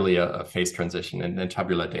it's really a phase transition in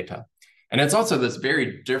tabular data. And it's also this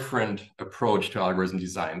very different approach to algorithm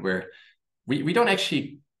design where we don't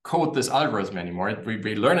actually code this algorithm anymore.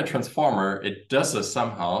 We learn a transformer, it does this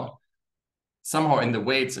somehow in the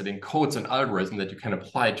weights, it encodes an algorithm that you can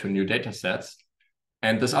apply to new data sets.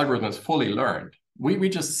 And this algorithm is fully learned. We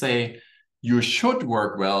just say, you should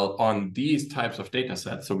work well on these types of data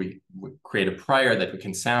sets. So we create a prior that we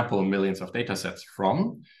can sample millions of data sets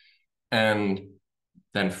from. And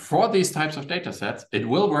then for these types of data sets, it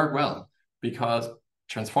will work well because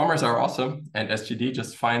transformers are awesome and SGD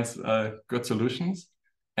just finds good solutions,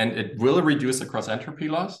 and it will reduce the cross entropy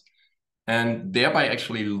loss and thereby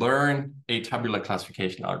actually learn a tabular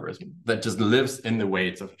classification algorithm that just lives in the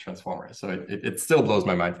weights of a transformer. So it still blows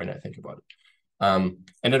my mind when I think about it.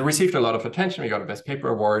 And it received a lot of attention. We got a best paper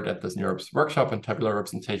award at this NeurIPS workshop in tabular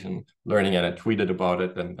representation learning, and I tweeted about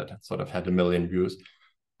it, and that sort of had 1 million views.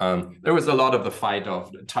 There was a lot of the fight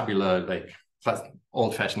of tabular, like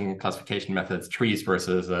old-fashioned classification methods, trees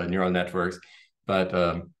versus neural networks,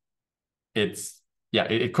 but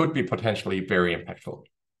it could be potentially very impactful.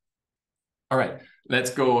 All right, let's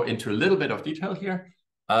go into a little bit of detail here.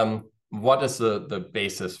 What is the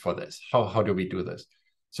basis for this? How do we do this?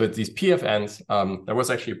 So it's these PFNs. There was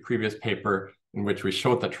actually a previous paper in which we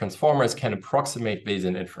showed that transformers can approximate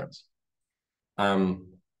Bayesian inference.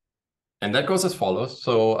 And that goes as follows.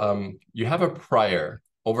 So you have a prior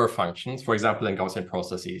over functions. For example, in Gaussian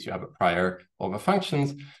processes, you have a prior over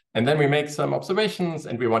functions. And then we make some observations,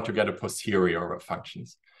 and we want to get a posterior over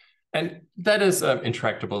functions. And that is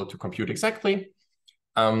intractable to compute exactly.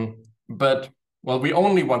 But well, we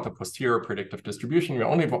only want the posterior predictive distribution. We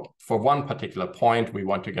only for one particular point, we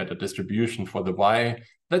want to get a distribution for the y.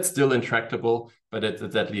 That's still intractable, but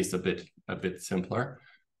it's at least a bit simpler.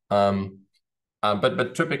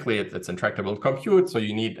 But typically it's intractable to compute. So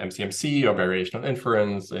you need MCMC or variational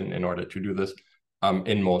inference in order to do this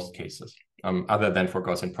in most cases, other than for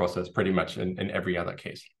Gaussian process, pretty much in every other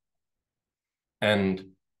case. And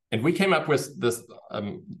we came up with this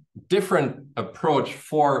different approach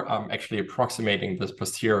for actually approximating this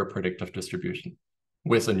posterior predictive distribution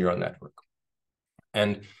with a neural network.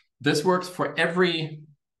 And this works for every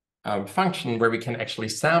function where we can actually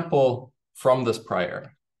sample from this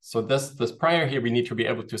prior. So this prior here, we need to be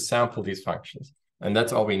able to sample these functions. And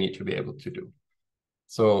that's all we need to be able to do.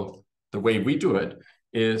 So the way we do it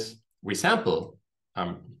is we sample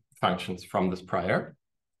functions from this prior.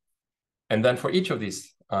 And then for each of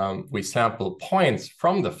these, we sample points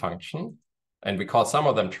from the function, and we call some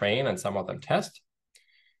of them train and some of them test.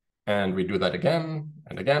 And we do that again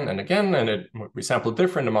and again and again. And we sample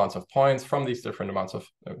different amounts of points from these different amounts of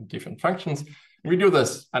different functions. And we do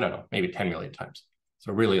this, I don't know, maybe 10 million times.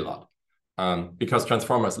 So really a lot, because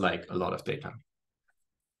transformers like a lot of data.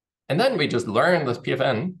 And then we just learn this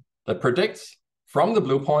PFN that predicts from the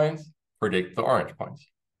blue points predict the orange points.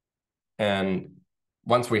 And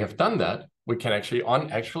once we have done that, we can actually,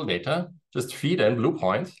 on actual data, just feed in blue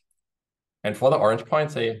points. And for the orange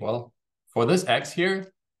points, say, well, for this X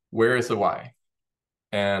here, where is the Y?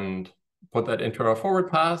 And put that into our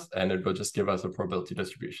forward path, and it will just give us a probability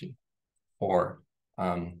distribution for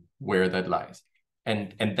where that lies.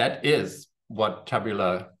 And that is what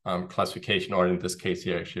tabular classification, or in this case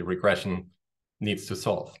here, actually regression, needs to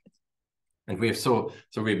solve. And we have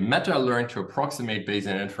we've meta-learned to approximate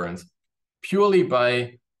Bayesian inference purely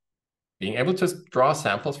by being able to draw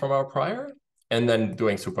samples from our prior and then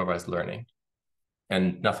doing supervised learning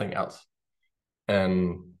and nothing else.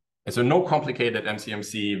 And so no complicated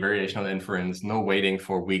MCMC variational inference, no waiting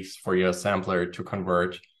for weeks for your sampler to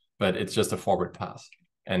converge, but it's just a forward pass.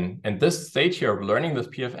 And this stage here of learning this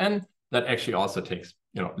PFN, that actually also takes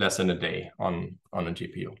less than a day on a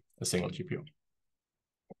GPU, a single GPU.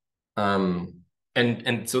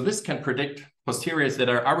 And so this can predict posteriors that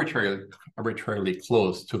are arbitrarily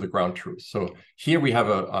close to the ground truth. So here we have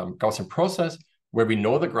a Gaussian process where we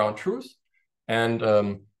know the ground truth,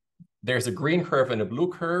 and there's a green curve and a blue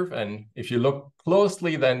curve. And if you look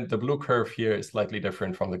closely, then the blue curve here is slightly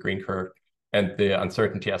different from the green curve, and the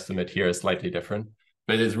uncertainty estimate here is slightly different.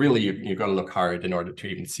 But it's really, you got to look hard in order to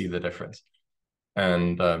even see the difference.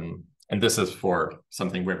 And this is for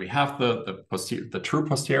something where we have the true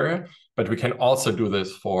posterior, but we can also do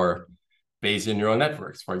this for Bayesian neural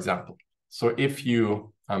networks, for example. So if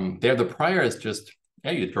you, there the prior is just,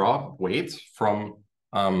 you draw weights from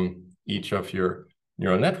each of your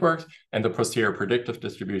neural networks, and the posterior predictive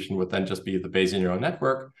distribution would then just be the Bayesian neural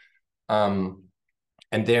network.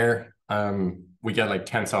 And there we get like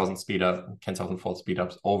 10,000 fold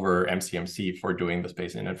speedups over MCMC for doing this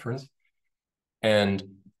Bayesian inference. And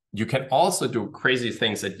you can also do crazy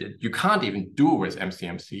things that you can't even do with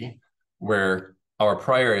MCMC, where our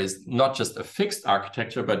prior is not just a fixed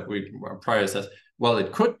architecture, but our prior says, well,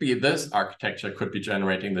 it could be this architecture could be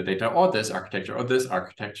generating the data, or this architecture, or this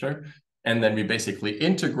architecture. And then we basically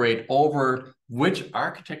integrate over which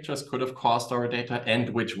architectures could have caused our data and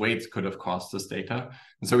which weights could have caused this data.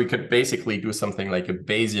 And so we could basically do something like a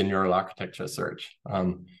Bayesian neural architecture search,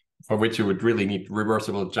 for which you would really need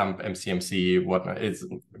reversible jump MCMC, whatnot. It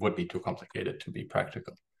would be too complicated to be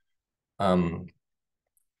practical. And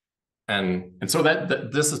so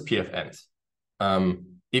this is PFNs.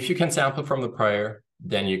 If you can sample from the prior,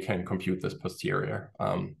 then you can compute this posterior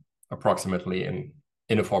approximately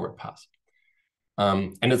in a forward pass.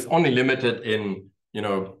 And it's only limited in,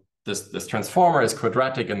 this transformer is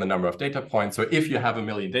quadratic in the number of data points. So if you have 1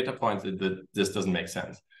 million data points, this doesn't make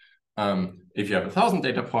sense. If you have 1,000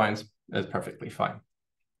 data points, it's perfectly fine.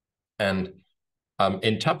 And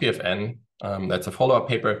in TAPFN, that's a follow-up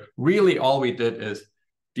paper, really all we did is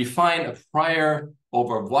define a prior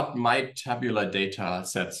over what might tabular data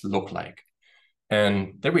sets look like.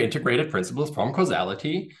 And then we integrated principles from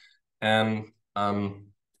causality and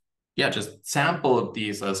just sampled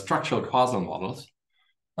these structural causal models.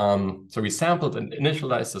 So we sampled and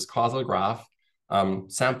initialized this causal graph,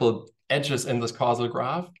 sampled edges in this causal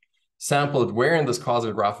graph, sampled where in this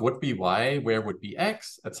causal graph would be Y, where would be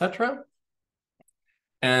X, etc.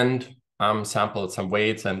 And sampled some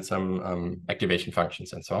weights and some activation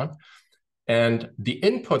functions and so on. And the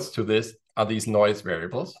inputs to this are these noise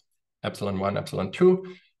variables, epsilon1, epsilon2.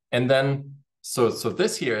 And then, so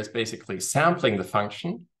this here is basically sampling the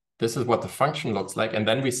function. This is what the function looks like. And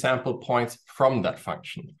then we sample points from that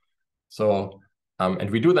function. So, and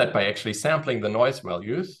we do that by actually sampling the noise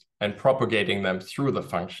values and propagating them through the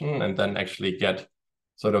function, and then actually get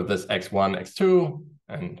sort of this x1, x2,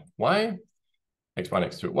 and y, x1,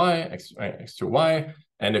 x2, y, x2, y.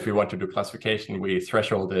 And if we want to do classification, we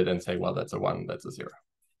threshold it and say, well, that's a 1, that's a 0.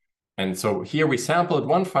 And so here we sampled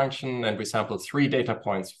one function, and we sampled 3 data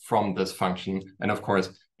points from this function. And of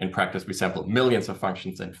course, in practice, we sampled millions of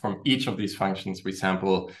functions. And from each of these functions, we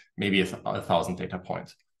sample maybe 1,000 data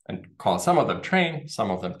points and call some of them train,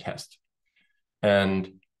 some of them test.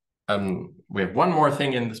 And we have one more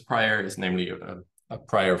thing in this prior, is namely a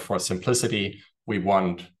prior for simplicity. We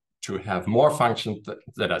want to have more functions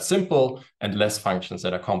that are simple and less functions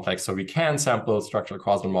that are complex. So we can sample structural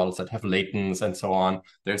causal models that have latents and so on.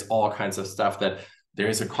 There's all kinds of stuff that there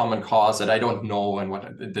is a common cause that I don't know and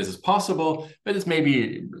what this is possible, but it's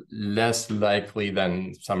maybe less likely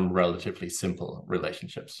than some relatively simple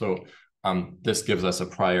relationships. So this gives us a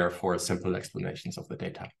prior for simple explanations of the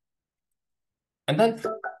data. And then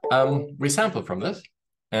we sample from this,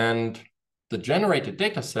 and the generated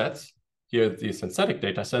data sets, here these synthetic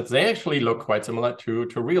data sets, they actually look quite similar to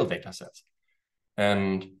real data sets.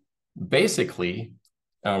 And basically,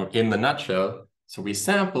 in the nutshell, So we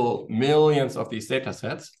sample millions of these data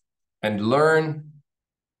sets and learn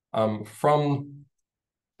from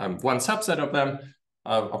one subset of them,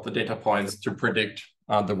 of the data points, to predict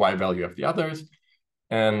the Y value of the others.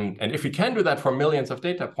 And if we can do that for millions of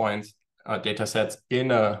data points, data sets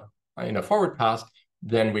in a forward pass,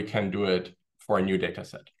 then we can do it for a new data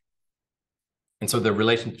set. And so the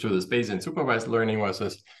relation to this Bayesian supervised learning was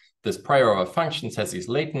this prior order functions has these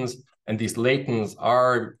latents, and these latents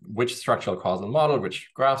are which structural causal model, which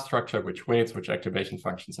graph structure, which weights, which activation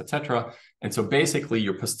functions, etc. And so basically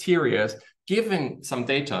your posteriors, given some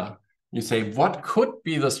data, you say, what could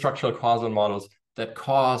be the structural causal models that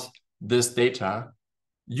cause this data?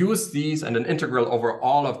 Use these and an integral over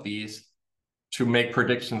all of these to make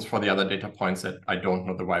predictions for the other data points that I don't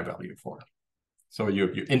know the Y value for. So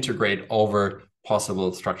you integrate over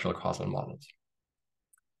possible structural causal models.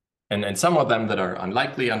 And some of them that are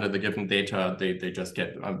unlikely under the given data, they just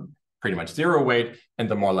get pretty much zero weight, and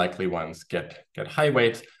the more likely ones get high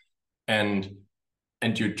weight. And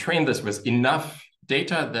you train this with enough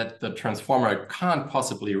data that the transformer can't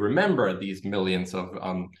possibly remember these millions of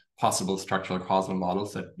possible structural causal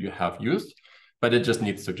models that you have used, but it just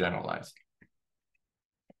needs to generalize.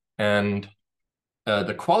 And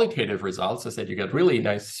the qualitative results is that you get really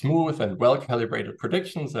nice, smooth, and well-calibrated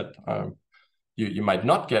predictions that you might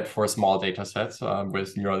not get for small data sets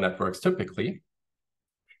with neural networks typically.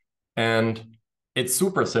 And it's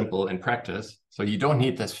super simple in practice. So you don't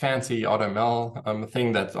need this fancy AutoML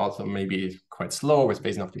thing that's also maybe quite slow with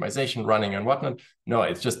Bayesian optimization running and whatnot. No,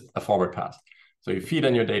 it's just a forward pass. So you feed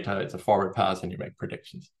in your data, it's a forward pass, and you make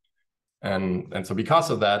predictions. And so because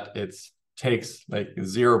of that, it takes like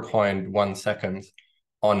 0.1 seconds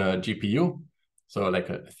on a GPU. So like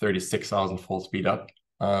a 36,000-fold speed up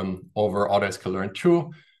over AutoScaler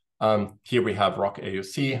 2. Here we have ROC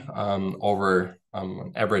AUC over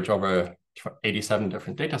on average over 87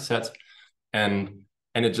 different data sets, and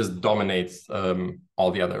it just dominates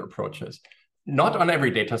all the other approaches. Not on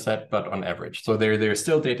every data set, but on average. So there are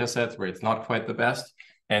still data sets where it's not quite the best,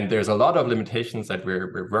 and there's a lot of limitations that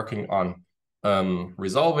we're working on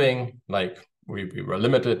resolving. Like we were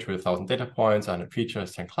limited to 1,000 data points, 100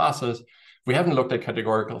 features, 10 classes. We haven't looked at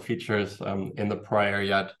categorical features in the prior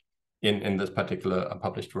yet in this particular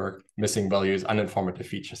published work, missing values, uninformative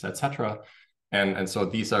features, etc. And so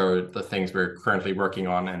these are the things we're currently working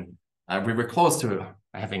on, and we were close to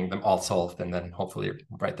having them all solved and then hopefully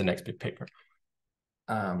write the next big paper.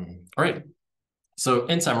 All right. So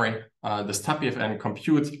in summary, this TAPIFN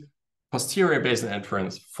computes posterior Bayesian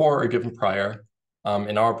inference for a given prior.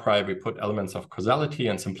 In our prior, we put elements of causality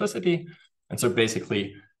and simplicity. And so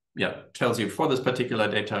basically, tells you for this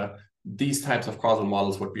particular data, these types of causal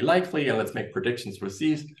models would be likely, and let's make predictions with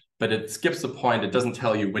these, but it skips the point. It doesn't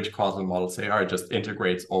tell you which causal models they are, it just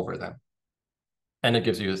integrates over them. And it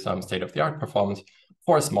gives you some state-of-the-art performance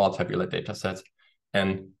for small tabular data sets.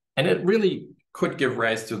 And it really could give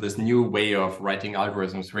rise to this new way of writing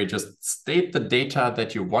algorithms where you just state the data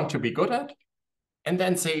that you want to be good at, and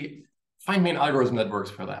then say, find me an algorithm that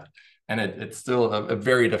works for that. And it's still a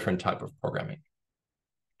very different type of programming.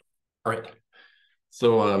 All right.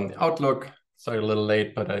 So outlook, sorry, a little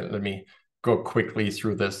late, but let me go quickly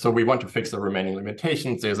through this. So we want to fix the remaining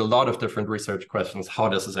limitations. There's a lot of different research questions. How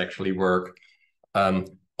does this actually work?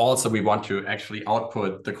 Also, we want to actually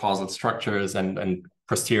output the causal structures and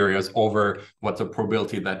posteriors over what's the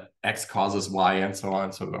probability that X causes Y and so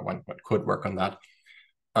on. So one could work on that.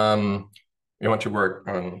 We want to work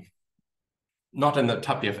on, not in the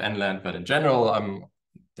TAPIFN land, but in general.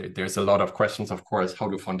 There's a lot of questions, of course. How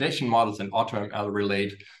do foundation models and AutoML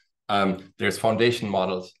relate? There's foundation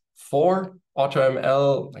models for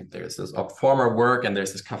AutoML, like there's this Opformer work, and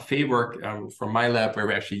there's this cafe work from my lab where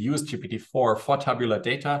we actually use GPT-4 for tabular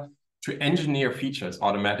data to engineer features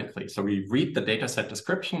automatically. So we read the data set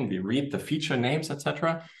description, we read the feature names,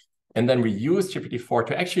 etc. And then we use GPT-4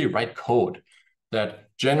 to actually write code that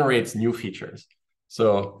generates new features.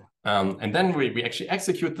 So, and then we actually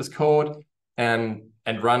execute this code and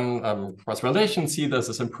run cross-validation, see does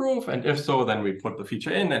this improve, and if so, then we put the feature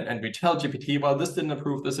in and we tell GPT, well, this didn't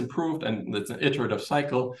improve, this improved, and it's an iterative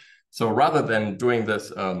cycle. So rather than doing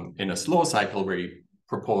this in a slow cycle where you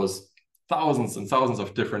propose thousands and thousands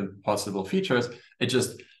of different possible features, it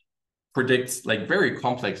just predicts like very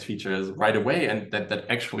complex features right away, and that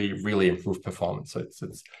actually really improve performance. So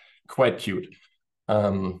it's quite cute.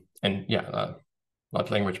 And yeah,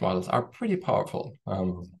 large language models are pretty powerful.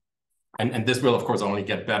 And this will, of course, only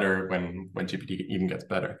get better when GPT even gets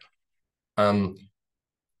better.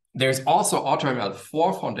 There's also AutoML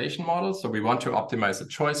for foundation models. So we want to optimize the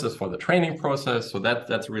choices for the training process. So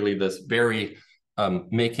that's really this very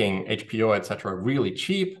making HPO, etc., really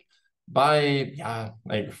cheap by,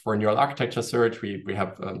 like for neural architecture search, we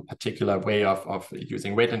have a particular way of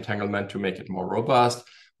using weight entanglement to make it more robust.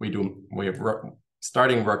 We're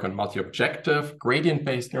starting work on multi-objective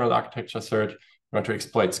gradient-based neural architecture search. We want to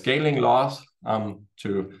exploit scaling laws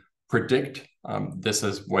to predict this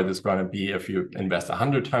is what it's going to be if you invest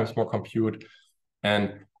 100 times more compute.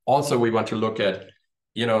 And also we want to look at,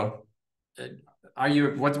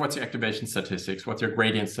 what's your activation statistics, what's your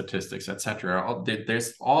gradient statistics, etc.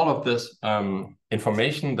 There's all of this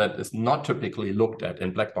information that is not typically looked at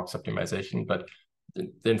in black box optimization, but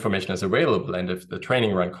the information is available. And if the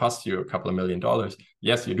training run costs you a couple of $1 million,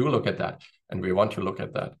 yes, you do look at that. And we want to look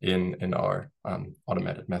at that in our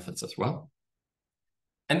automated methods as well.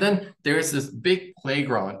 And then there is this big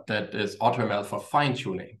playground that is AutoML for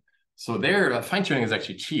fine-tuning. So there, fine-tuning is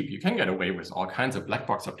actually cheap. You can get away with all kinds of black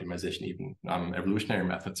box optimization, even evolutionary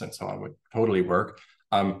methods and so on would totally work.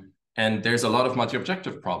 And there's a lot of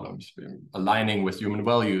multi-objective problems, aligning with human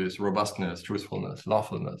values, robustness, truthfulness,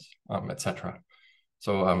 lawfulness, etc.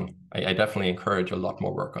 So I definitely encourage a lot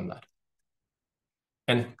more work on that.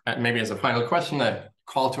 And maybe as a final question, a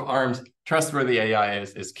call to arms, trustworthy AI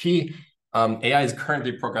is key. AI is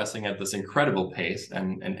currently progressing at this incredible pace,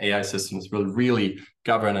 and AI systems will really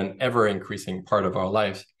govern an ever-increasing part of our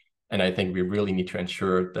lives. And I think we really need to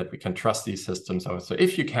ensure that we can trust these systems. So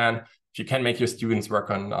if you can make your students work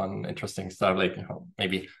on interesting stuff, like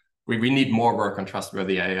maybe we need more work on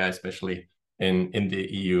trustworthy AI, especially in the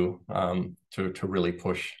EU, to really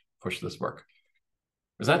push this work.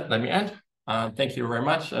 With that, let me end. Thank you very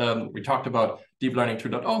much. We talked about Deep Learning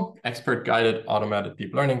 2.0, expert-guided automated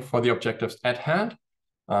deep learning for the objectives at hand.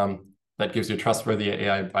 That gives you trustworthy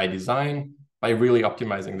AI by design, by really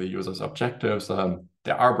optimizing the user's objectives.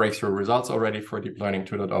 There are breakthrough results already for Deep Learning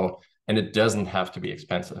 2.0, and it doesn't have to be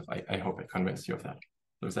expensive. I hope I convinced you of that.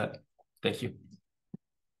 So with that, thank you.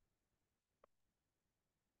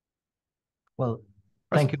 Well,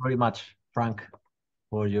 thank you very much, Frank,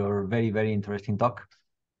 for your very, very interesting talk.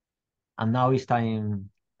 And now it's time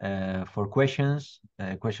for questions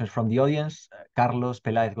from the audience. Carlos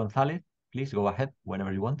Peláez González, please go ahead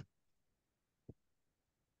whenever you want.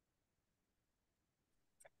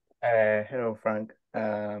 Hello, Frank.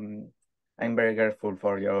 I'm very grateful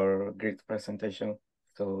for your great presentation.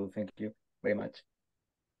 So thank you very much.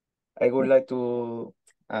 I would like to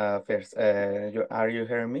first, are you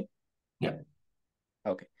hearing me? Yeah.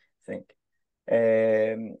 Okay, thank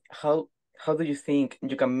you. How do you think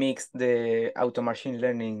you can mix the auto machine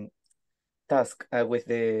learning task with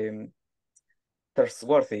the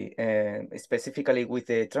trustworthy, specifically with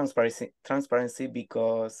the transparency?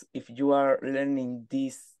 Because if you are learning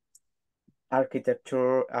this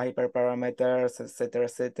architecture, hyperparameters,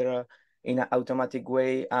 etc., in an automatic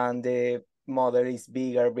way, and the model is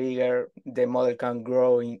bigger, the model can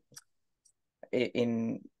grow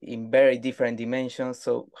in very different dimensions.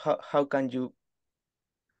 So how can you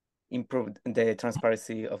improve the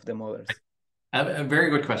transparency of the models? Very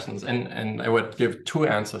good questions, and I would give two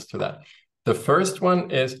answers to that. The first one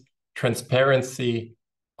is transparency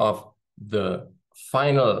of the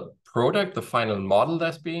final product, the final model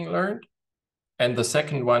that's being learned. And the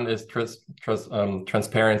second one is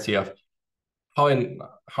transparency of how in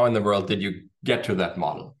the world did you get to that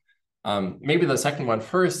model. Maybe the second one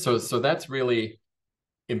first. So that's really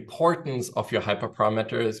importance of your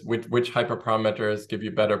hyperparameters, which hyperparameters give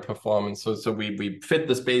you better performance. So we fit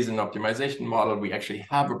this Bayesian optimization model. We actually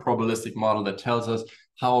have a probabilistic model that tells us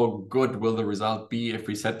how good will the result be if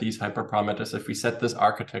we set these hyperparameters, if we set this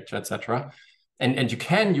architecture, etc. And you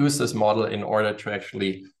can use this model in order to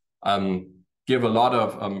actually give a lot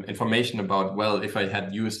of information about, well, if I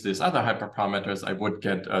had used these other hyperparameters, I would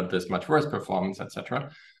get this much worse performance, etc.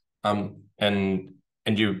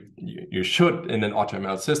 And you should, in an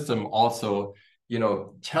AutoML system, also,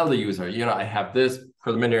 tell the user, I have this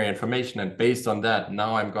preliminary information, and based on that,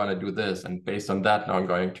 now I'm going to do this, and based on that, now I'm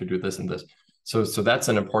going to do this and this. So that's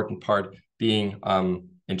an important part, being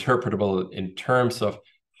interpretable in terms of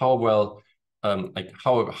how well,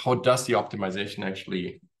 how does the optimization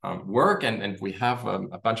actually work? And we have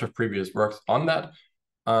a bunch of previous works on that.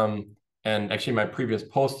 And actually, my previous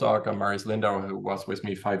postdoc, Marius Lindauer, who was with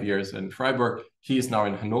me 5 years in Freiburg, he is now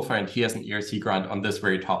in Hannover, and he has an ERC grant on this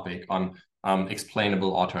very topic, on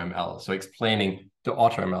explainable AutoML. So explaining the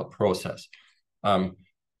AutoML process.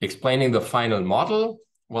 Explaining the final model,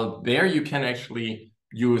 well, there you can actually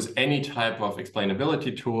use any type of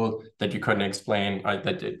explainability tool that you couldn't explain,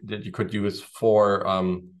 that you could use for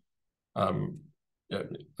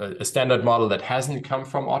a standard model that hasn't come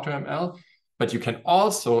from AutoML. But you can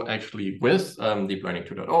also actually, with Deep Learning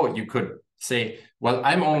 2.0, you could say, well,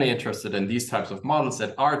 I'm only interested in these types of models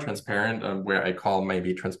that are transparent, where I call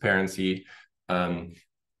maybe transparency,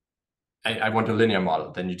 I want a linear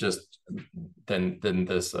model, then you just, then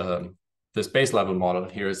this base level model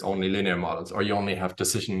here is only linear models, or you only have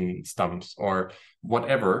decision stumps or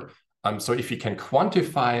whatever. So if you can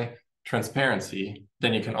quantify transparency,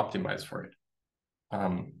 then you can optimize for it.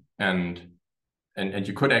 And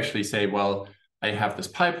you could actually say, well, I have this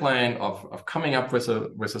pipeline of coming up with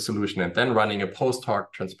a solution and then running a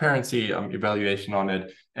post-hoc transparency evaluation on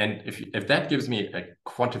it. And if that gives me a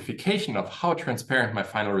quantification of how transparent my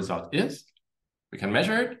final result is, we can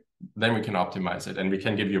measure it, then we can optimize it, and we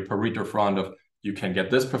can give you a Pareto front of you can get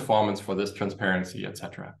this performance for this transparency,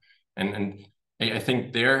 etc. And I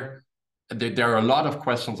think there are a lot of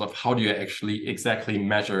questions of how do you actually exactly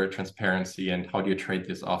measure transparency and how do you trade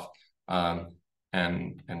this off.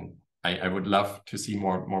 And I would love to see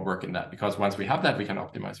more work in that, because once we have that, we can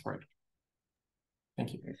optimize for it.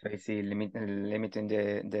 Thank you. So I see limiting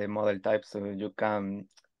the model type, so you can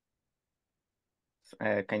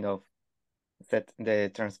kind of set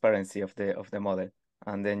the transparency of the model,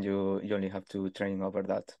 and then you only have to train over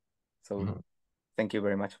that. So thank you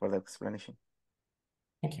very much for the explanation.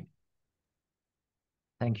 Thank you.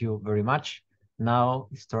 Thank you very much. Now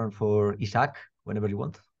it's turn for Isaac, whenever you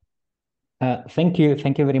want. Thank you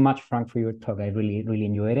very much, Frank, for your talk. I really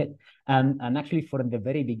enjoyed it. And actually, from the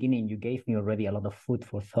very beginning, you gave me already a lot of food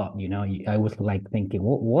for thought. You know, I was like thinking,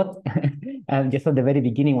 what? And just at the very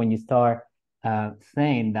beginning, when you start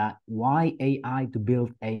saying that why AI to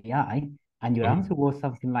build AI, and your answer was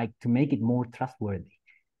something like to make it more trustworthy.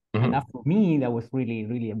 And that for me, that was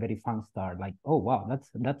really a very fun start. Like, oh wow, that's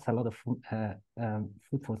a lot of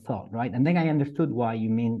food for thought, right? And then I understood why you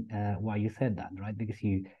mean why you said that, right? Because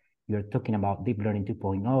you're talking about deep learning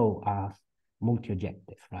 2.0 as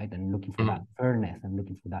multi-objective, right? And looking for that fairness and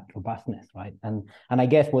looking for that robustness, right? And I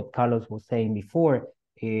guess what Carlos was saying before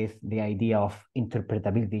is the idea of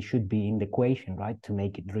interpretability should be in the equation, right? To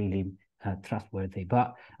make it really trustworthy.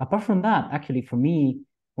 But apart from that, actually for me,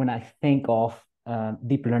 when I think of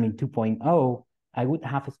deep learning 2.0, I would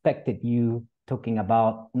have expected you talking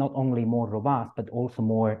about not only more robust, but also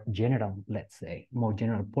more general, let's say, more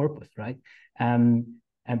general purpose, right?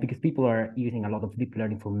 And because people are using a lot of deep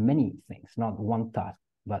learning for many things, not one task,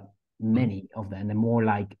 but many of them, and more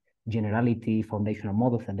like generality, foundational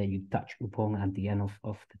models, and then you touch upon at the end of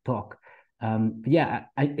the talk. But yeah,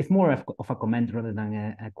 it's more of a comment rather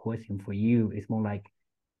than a question for you. It's more like,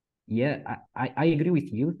 yeah, I agree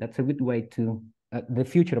with you. That's a good way to, the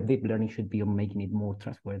future of deep learning should be on making it more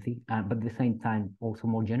trustworthy, but at the same time, also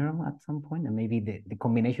more general at some point. And maybe the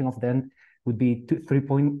combination of them would be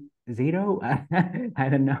 3.0. I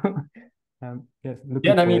don't know. Just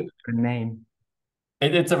looking for a name.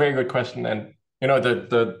 It's a very good question. And you know,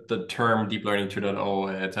 the term deep learning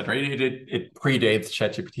 2.0, etc. It predates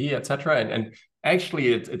ChatGPT, etc. And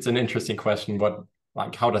actually, it's an interesting question.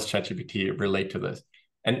 How does ChatGPT relate to this?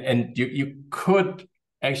 And you could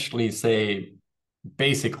actually say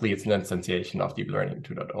basically it's an instantiation of deep learning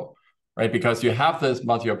 2.0, right? Because you have this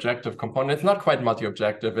multi-objective component. It's not quite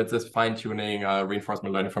multi-objective. It's this fine-tuning,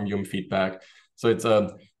 reinforcement learning from human feedback. So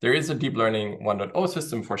there is a deep learning 1.0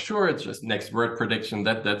 system for sure. It's just next word prediction.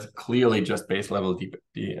 That's clearly just base level deep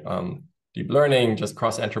learning, just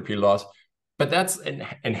cross entropy loss. But that's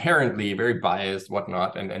inherently very biased,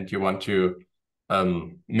 whatnot, and you want to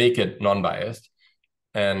make it non-biased.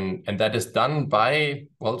 And that is done by,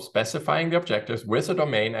 well, specifying the objectives with a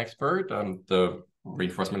domain expert, the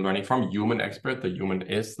reinforcement learning from human expert. The human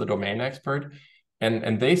is the domain expert.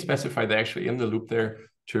 And they specify, they're actually in the loop there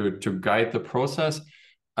to guide the process.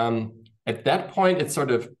 At that point, it's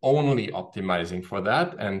sort of only optimizing for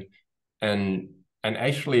that. And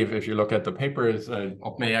actually, if you look at the papers,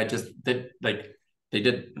 OpenAI just did, like, they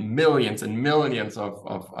did millions and millions of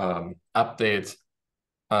updates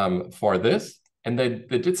for this. And they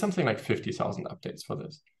did something like 50,000 updates for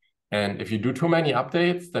this. And if you do too many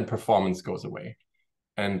updates, then performance goes away.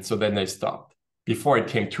 And so then they stopped before it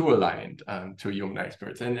came too aligned to human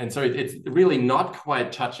experts. And so it's really not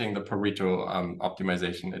quite touching the Pareto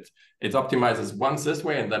optimization. It optimizes once this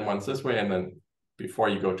way and then once this way. And then before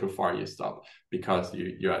you go too far, you stop, because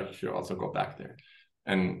you should also go back there.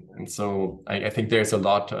 And so I think there's a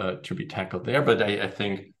lot to be tackled there. But I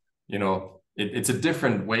think, you know, it's a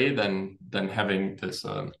different way than having this,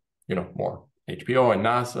 you know, more HPO and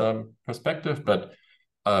NAS perspective, but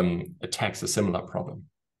attacks a similar problem.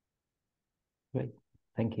 Great,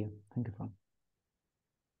 thank you, Frank.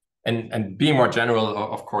 And being more general,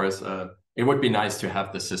 of course, it would be nice to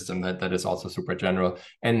have the system that is also super general.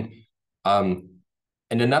 And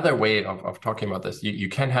And another way of talking about this, you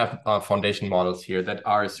can have foundation models here that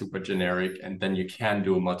are super generic, and then you can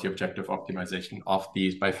do multi-objective optimization of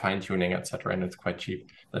these by fine-tuning, etc. And it's quite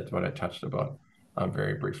cheap. That's what I touched about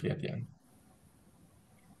very briefly at the end.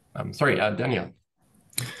 Sorry, Daniel.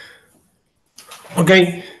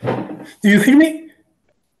 Okay, do you hear me?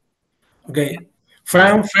 Okay,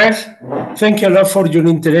 Frank, first, thank you a lot for your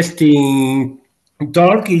interesting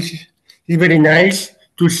talk. It's very nice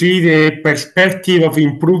to see the perspective of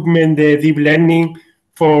improvement, the deep learning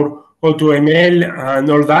for AutoML and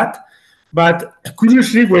all that. But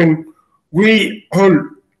curiously, when we all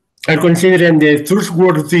are considering the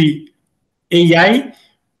trustworthy AI,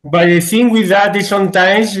 but the thing with that is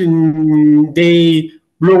sometimes they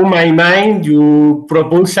blow my mind, your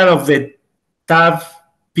proposal of the tab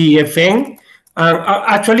PFN.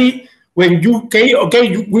 Actually, when you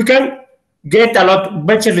we can get a lot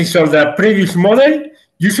better results than the previous model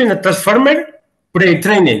using a transformer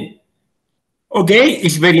pre-trained. Okay,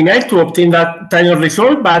 it's very nice to obtain that kind of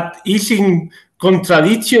result, but it's in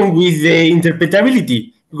contradiction with the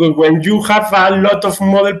interpretability. Because when you have a lot of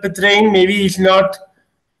model pre-trained, maybe it's not.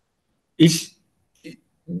 It's,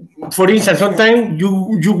 for instance, sometimes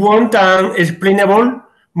you want an explainable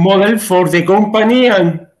model for the company,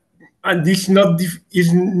 and this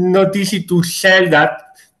is not easy to sell that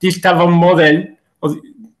this type of model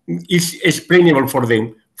is explainable for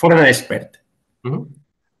them, for an expert.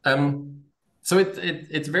 Mm-hmm. So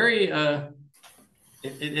it's very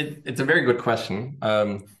it's a very good question.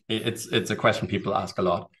 It's a question people ask a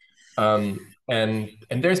lot, and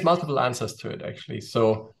there's multiple answers to it actually.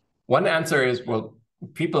 So one answer is, well,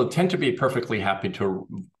 people tend to be perfectly happy to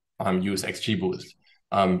use XGBoost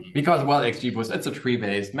because, well, XGBoost, it's a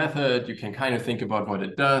tree-based method. You can kind of think about what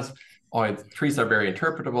it does, or trees are very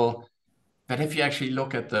interpretable. But if you actually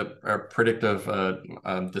look at the predictive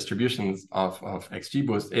distributions of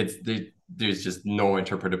XGBoost, there's just no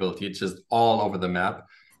interpretability. It's just all over the map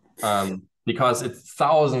because it's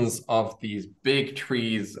thousands of these big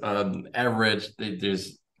trees averaged.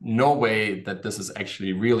 There's no way that this is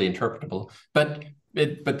actually really interpretable. But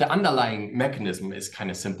the underlying mechanism is kind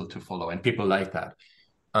of simple to follow, and people like that.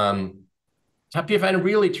 TabPFN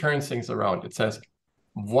really turns things around. It says,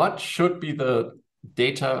 what should be the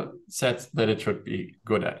data sets that it should be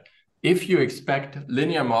good at? If you expect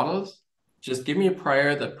linear models, just give me a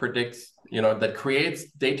prior that predicts, that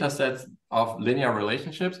creates data sets of linear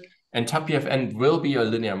relationships, and TabPFN will be a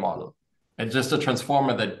linear model. It's just a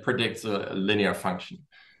transformer that predicts a linear function.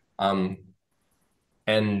 And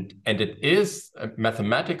it is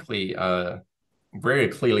mathematically very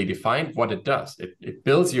clearly defined what it does. It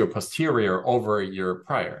builds your posterior over your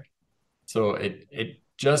prior. So it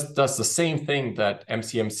just does the same thing that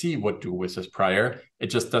MCMC would do with this prior. It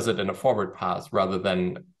just does it in a forward pass rather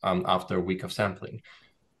than after a week of sampling.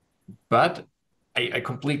 But I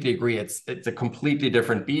completely agree. It's a completely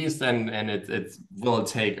different beast, and it will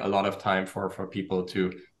take a lot of time for people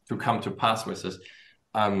to come to pass with this.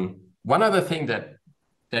 One other thing that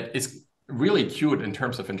is really cute in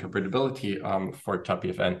terms of interpretability for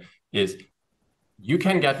TabPFN is you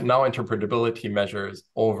can get now interpretability measures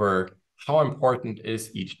over how important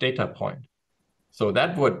is each data point. So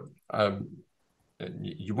that would,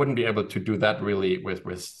 you wouldn't be able to do that really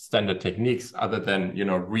with standard techniques other than,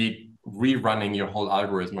 rerunning your whole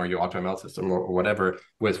algorithm or your AutoML system or whatever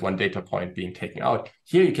with one data point being taken out.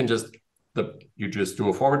 Here you can just do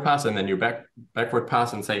a forward pass and then you backward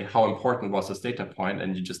pass and say how important was this data point,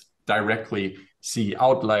 and you just directly see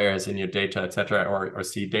outliers in your data, etc., or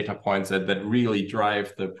see data points that really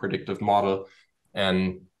drive the predictive model.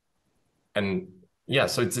 And yeah,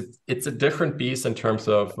 so it's a different beast in terms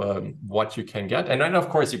of what you can get. And then, of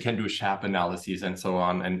course, you can do sharp analyses and so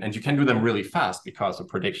on, and you can do them really fast because the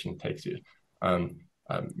prediction takes you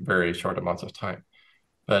very short amounts of time.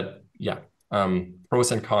 But yeah,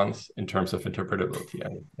 pros and cons in terms of interpretability,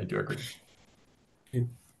 I do agree.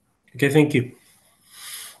 Okay, thank you.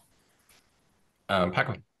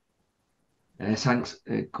 Paco. Thanks.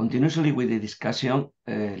 Continuously with the discussion,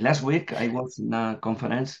 last week I was in a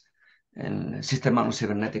conference, System and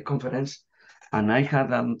Cybernetic conference, and I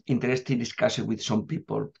had an interesting discussion with some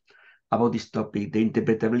people about this topic, the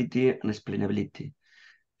interpretability and explainability.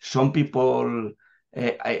 Some people,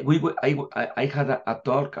 I had a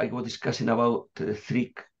talk, I was discussing about the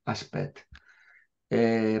three aspects.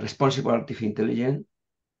 Responsible artificial intelligence,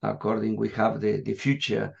 according we have the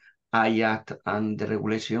future AI Act and the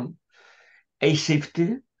regulation. AI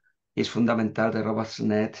safety is fundamental, the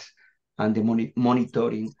robustness and the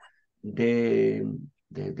monitoring the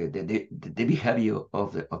behavior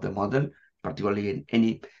of the model, particularly in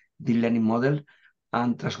any deep learning model,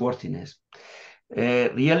 and trustworthiness.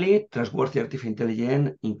 Really, trustworthy artificial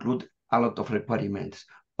intelligence include a lot of requirements.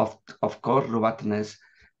 Of course, robustness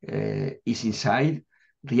is inside.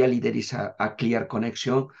 Really, there is a clear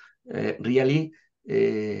connection. Really,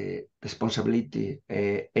 responsibility,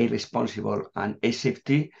 a responsible, and a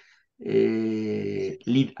safety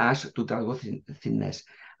lead us to trustworthiness.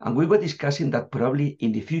 And we were discussing that probably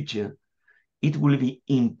in the future, it will be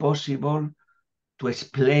impossible to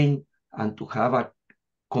explain and to have a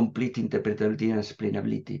complete interpretability and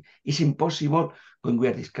explainability. It's impossible when we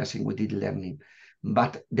are discussing with deep learning.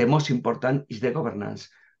 But the most important is the governance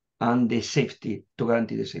and the safety, to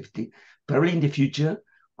guarantee the safety. Probably in the future,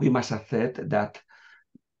 we must accept that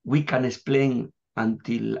we can explain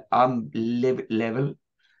until level,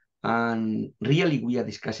 and really we are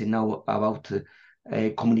discussing now about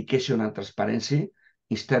communication and transparency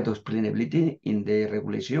instead of explainability in the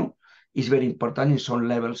regulation. Is very important in some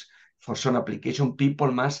levels. For some application,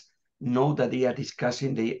 people must know that they are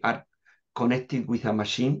discussing, they are connected with a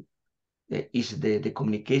machine, is the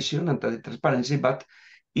communication and the transparency, but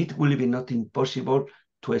it will be not impossible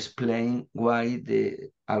to explain why the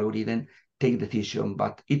algorithm take decision,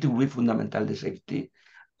 but it will be fundamental, the safety,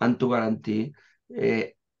 and to guarantee,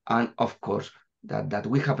 and of course, that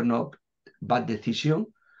we have no bad decision.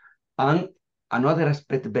 And another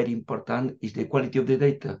aspect very important is the quality of the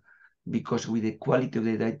data, because with the quality of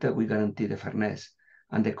the data, we guarantee the fairness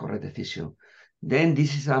and the correct decision. Then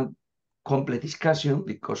this is a complex discussion,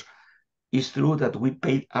 because it's true that we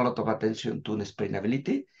paid a lot of attention to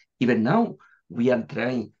explainability. Even now, we are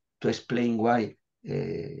trying to explain why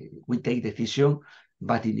we take decision,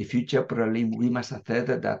 but in the future, probably we must accept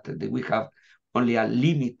that we have only a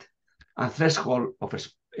limit, a threshold of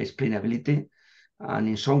explainability, and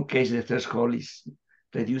in some cases, the threshold is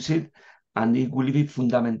reduced, and it will be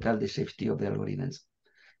fundamental, the safety of the algorithms.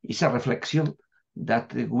 It's a reflection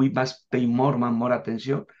that we must pay more and more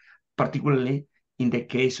attention, particularly in the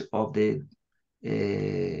case of the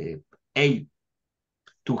aid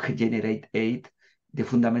to generate aid. The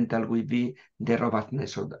fundamental will be the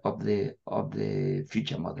robustness of the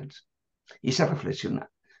future models. It's a reflection.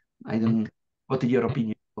 I don't know what is your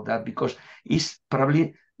opinion of that, because it's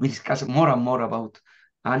probably we discuss more and more about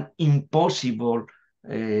an impossible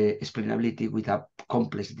explainability with a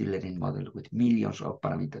complex deep learning model with millions of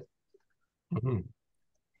parameters.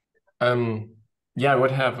 Yeah, I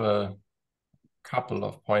would have a couple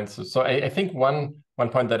of points. So I think one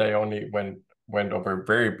point that I only went over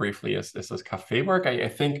very briefly is this cafe work. I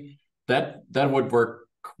think that would work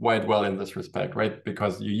quite well in this respect, right?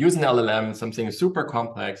 Because you use an LLM, something super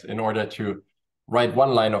complex, in order to write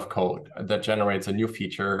one line of code that generates a new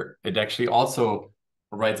feature. It actually also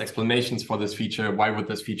writes explanations for this feature. Why would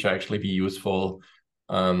this feature actually be useful?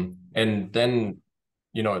 And then,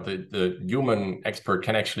 you know, the human expert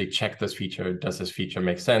can actually check this feature. Does this feature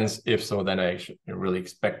make sense? If so, then I should really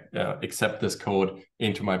accept this code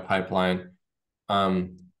into my pipeline.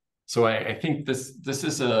 So I think this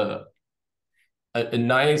is a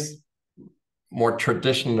nice, more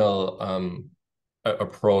traditional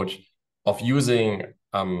approach of using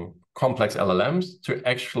complex LLMs to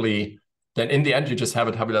actually, then in the end, you just have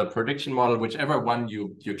a tabular prediction model, whichever one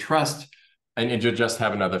you trust, and you just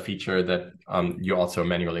have another feature that you also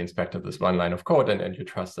manually inspected this one line of code, and you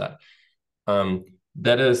trust that.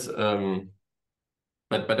 That is,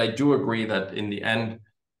 but I do agree that in the end,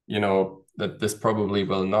 you know, that this probably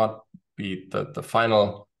will not be the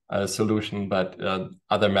final solution, but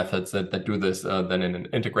other methods that do this then in an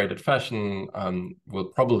integrated fashion will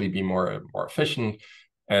probably be more efficient,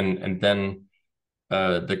 and then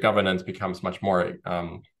the governance becomes much more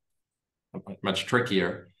much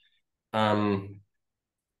trickier.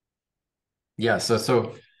 Yeah,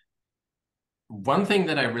 so one thing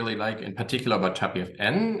that I really like in particular about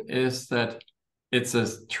TAPIFN is that it's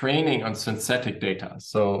a training on synthetic data.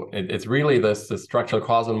 So it's really this structural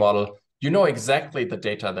causal model. You know exactly the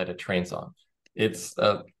data that it trains on. It's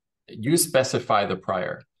you specify the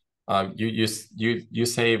prior. You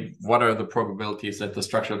say what are the probabilities that the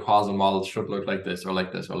structural causal model should look like this or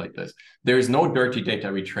like this or like this. There is no dirty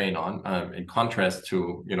data we train on, in contrast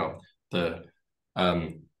to, you know, the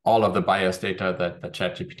all of the bias data that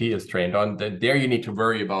ChatGPT is trained on. There you need to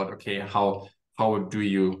worry about, okay, how do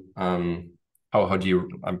you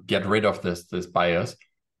get rid of this bias?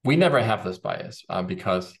 We never have this bias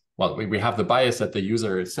because, well, we have the bias that the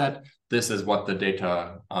user is set. This is what the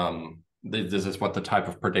data, this is what the type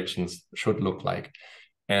of predictions should look like.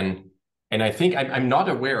 And I think I'm not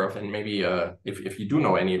aware of, and maybe if you do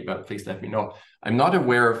know any, but please let me know. I'm not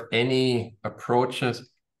aware of any approaches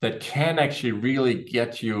that can actually really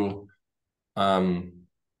get you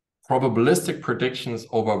probabilistic predictions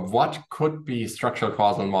over what could be structural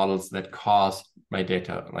causal models that cause my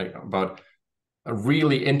data, like about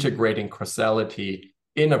really integrating causality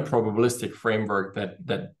in a probabilistic framework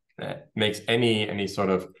that makes any sort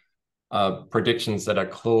of predictions that are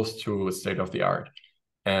close to state of the art.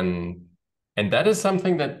 And that is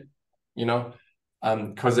something that, you know,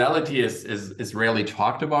 causality is rarely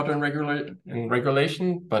talked about in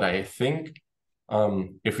regulation, but I think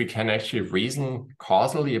if we can actually reason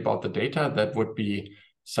causally about the data, that would be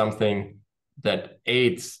something that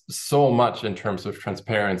aids so much in terms of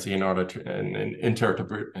transparency in order to and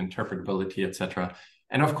interpretability, etc.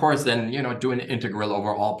 And of course, then, you know, do an integral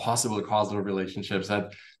over all possible causal relationships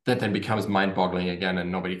that then becomes mind-boggling again,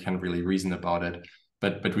 and nobody can really reason about it.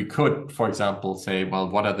 But we could, for example, say, well,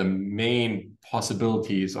 what are the main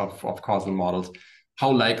possibilities of causal models?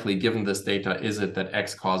 How likely, given this data, is it that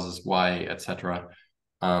X causes Y, etc.?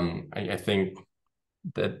 I think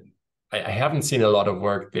that I haven't seen a lot of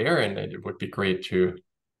work there, and it would be great to,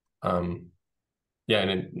 yeah,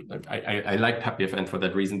 and I like TAPIFN for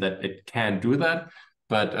that reason, that it can do that,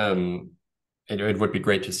 but it would be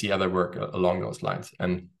great to see other work along those lines.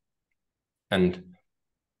 And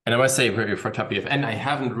I must say, for TAPIFN, I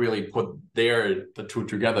haven't really put the two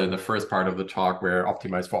together. The first part of the talk where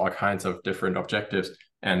optimized for all kinds of different objectives,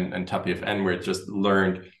 and TAPIFN where it just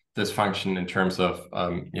learned this function in terms of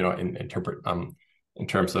you know, in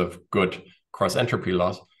terms of good cross entropy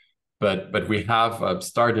loss. But we have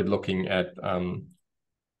started looking at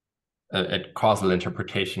causal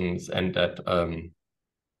interpretations, and at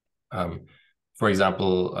for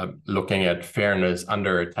example, looking at fairness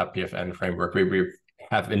under a TAPIFN framework. We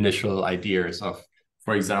have initial ideas of,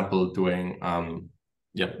 for example, doing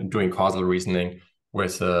causal reasoning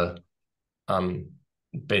with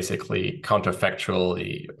basically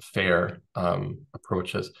counterfactually fair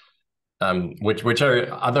approaches, which are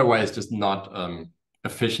otherwise just not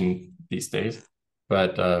efficient these days.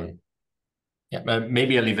 But yeah,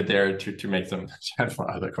 maybe I'll leave it there to make some chat for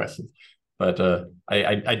other questions. But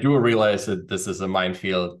I do realize that this is a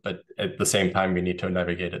minefield, but at the same time we need to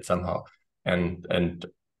navigate it somehow, and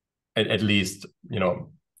at least, you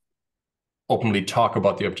know, openly talk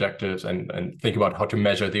about the objectives and think about how to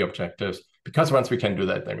measure the objectives, because once we can do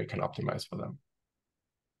that, then we can optimize for them.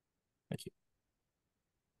 Thank you.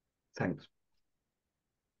 Thanks.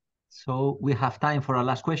 So we have time for our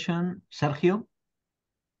last question. Sergio?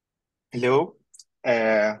 Hello.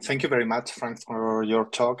 Thank you very much, Frank, for your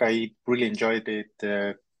talk. I really enjoyed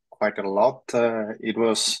it quite a lot. It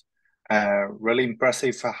was really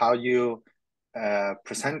impressive how you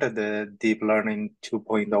presented the Deep Learning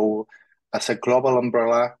 2.0 as a global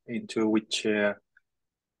umbrella into which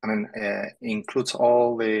includes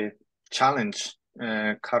all the challenge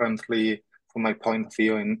currently, from my point of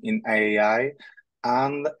view, in AI,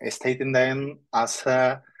 and stating them as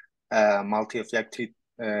a multi-objective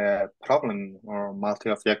problem or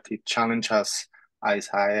multi-objective challenge, as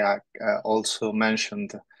Isaiah also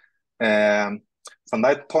mentioned. From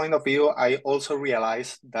that point of view, I also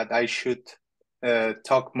realized that I should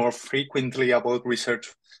talk more frequently about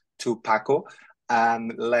research to Paco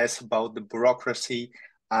and less about the bureaucracy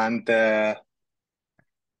and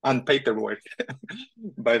paperwork,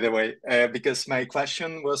 by the way, because my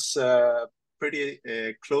question was pretty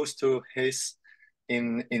close to his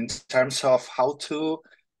in terms of how to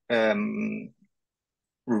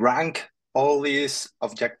rank all these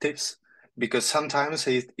objectives, because sometimes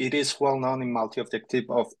it is well known in multi-objective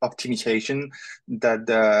optimization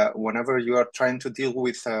that whenever you are trying to deal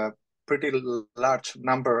with a pretty large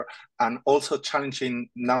number and also challenging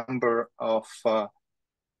number of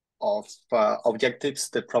objectives,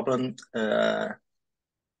 the problem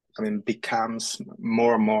becomes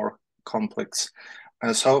more and more complex.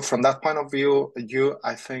 And so from that point of view, you,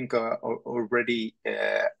 I think, already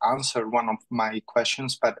answered one of my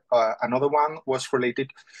questions, but another one was related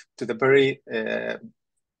to the very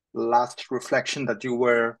last reflection that you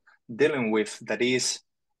were dealing with, that is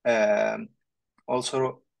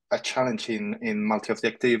also a challenge in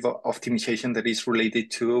multi-objective optimization that is related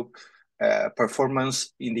to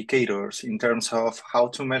performance indicators in terms of how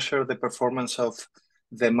to measure the performance of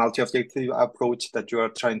the multi-objective approach that you are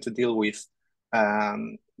trying to deal with,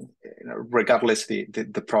 regardless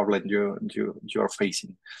the problem you're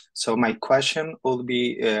facing. So my question would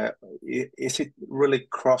be, is it really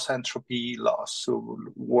cross entropy loss? So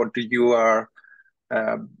what do you are,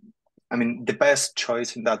 the best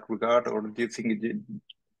choice in that regard, or do you think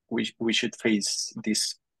we should face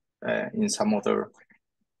this in some other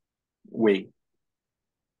way?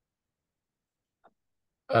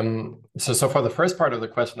 So for the first part of the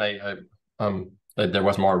question, there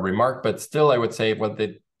was more remark, but still I would say, well,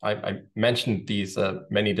 I mentioned these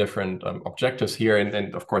many different objectives here,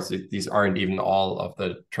 and of course these aren't even all of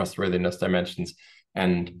the trustworthiness dimensions,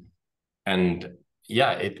 and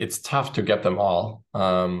yeah, it's tough to get them all,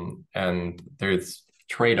 and there's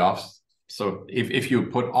trade-offs. So if you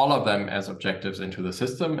put all of them as objectives into the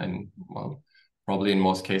system, and well, probably in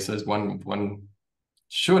most cases one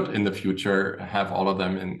should in the future have all of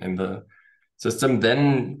them in the system,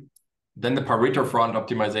 then the Pareto front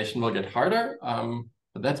optimization will get harder.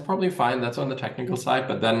 But that's probably fine. That's on the technical side.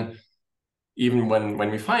 But then even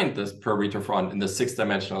when we find this Pareto front in the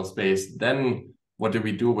 6-dimensional space, then what do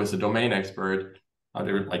we do with the domain expert?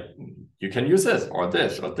 Like, you can use this or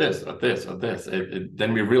this or this or this or this.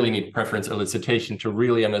 Then we really need preference elicitation to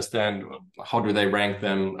really understand how do they rank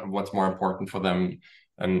them, what's more important for them.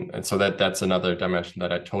 And so that's another dimension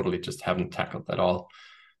that I totally just haven't tackled at all.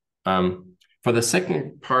 For the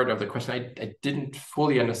second part of the question, I didn't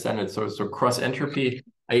fully understand it. So cross entropy,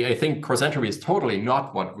 I think cross entropy is totally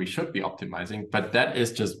not what we should be optimizing, but that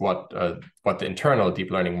is just what the internal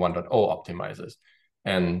deep learning 1.0 optimizes.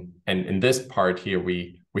 And in this part here,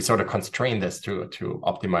 we sort of constrain this to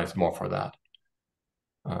optimize more for that.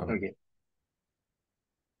 Okay.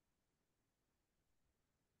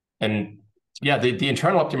 And yeah, the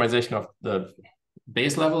internal optimization of the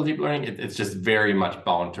base level deep learning, it's just very much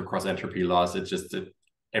bound to cross entropy laws. It's just that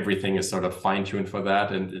everything is sort of fine-tuned for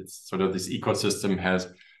that, and it's sort of this ecosystem has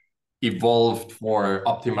evolved for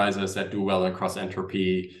optimizers that do well in cross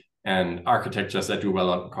entropy and architectures that do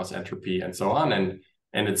well on cross entropy and so on, and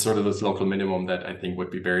it's sort of this local minimum that I think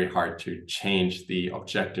would be very hard to change the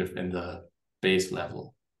objective in the base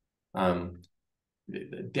level.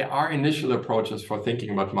 There are initial approaches for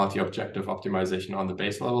thinking about multi-objective optimization on the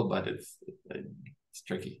base level, but it's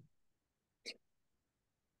tricky.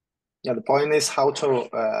 Yeah, the point is how to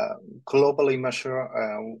globally measure,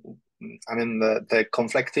 I mean, the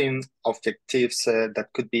conflicting objectives that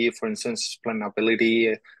could be, for instance,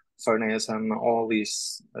 explainability, fairness, and all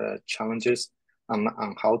these challenges, and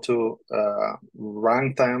how to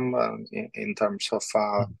rank them in terms of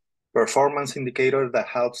performance indicator that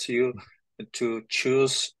helps you to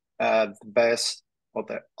choose the best or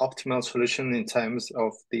the optimal solution in terms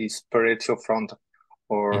of this Pareto front,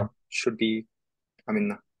 or should be, I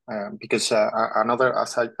mean, because another,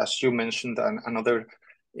 as you mentioned, another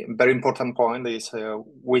very important point is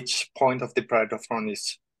which point of the Pareto front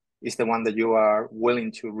is the one that you are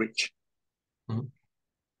willing to reach. Mm-hmm.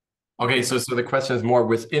 Okay, so the question is more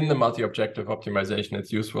within the multi-objective optimization,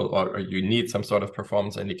 it's useful, or you need some sort of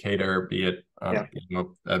performance indicator, be it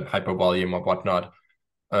hypervolume or whatnot.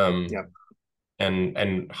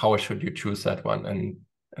 And how should you choose that one?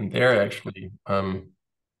 And there actually,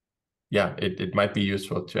 it might be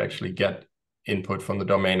useful to actually get input from the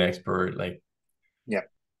domain expert, like,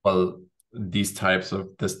 well, these types of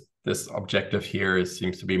this objective here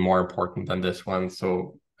seems to be more important than this one.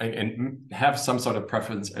 So and have some sort of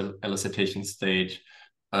preference elicitation stage,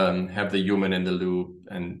 have the human in the loop,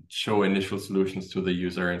 and show initial solutions to the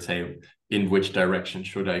user and say, in which direction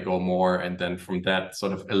should I go more? And then from that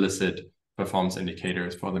sort of elicit performance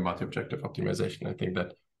indicators for the multi-objective optimization. I think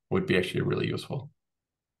that would be actually really useful.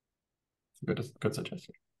 It's a good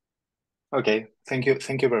suggestion. Okay, thank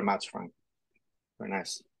you very much, Frank. Very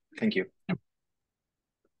nice. Thank you. Yep.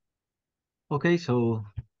 Okay, so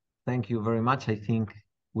thank you very much. I think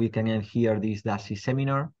we can end here this DaSCI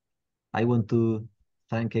seminar. I want to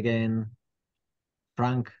thank again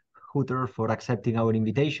Frank Hutter for accepting our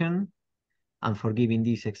invitation and for giving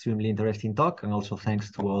this extremely interesting talk. And also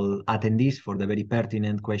thanks to all attendees for the very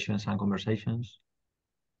pertinent questions and conversations.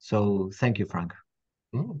 So thank you, Frank.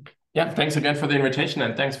 Yeah, thanks again for the invitation,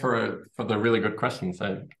 and thanks for the really good questions.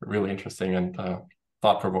 Really interesting and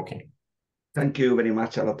thought-provoking. Thank you very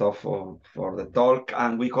much, a lot for the talk,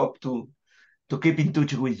 and we hope to keep in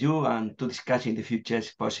touch with you and to discuss in the future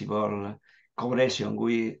if possible collaboration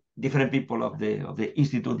with different people of the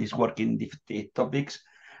institute is working different topics,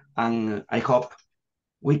 and I hope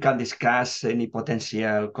we can discuss any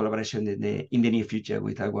potential collaboration in the near future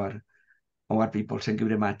with our people. Thank you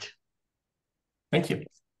very much. Thank you.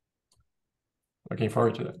 Looking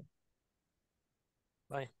forward to that.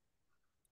 Bye.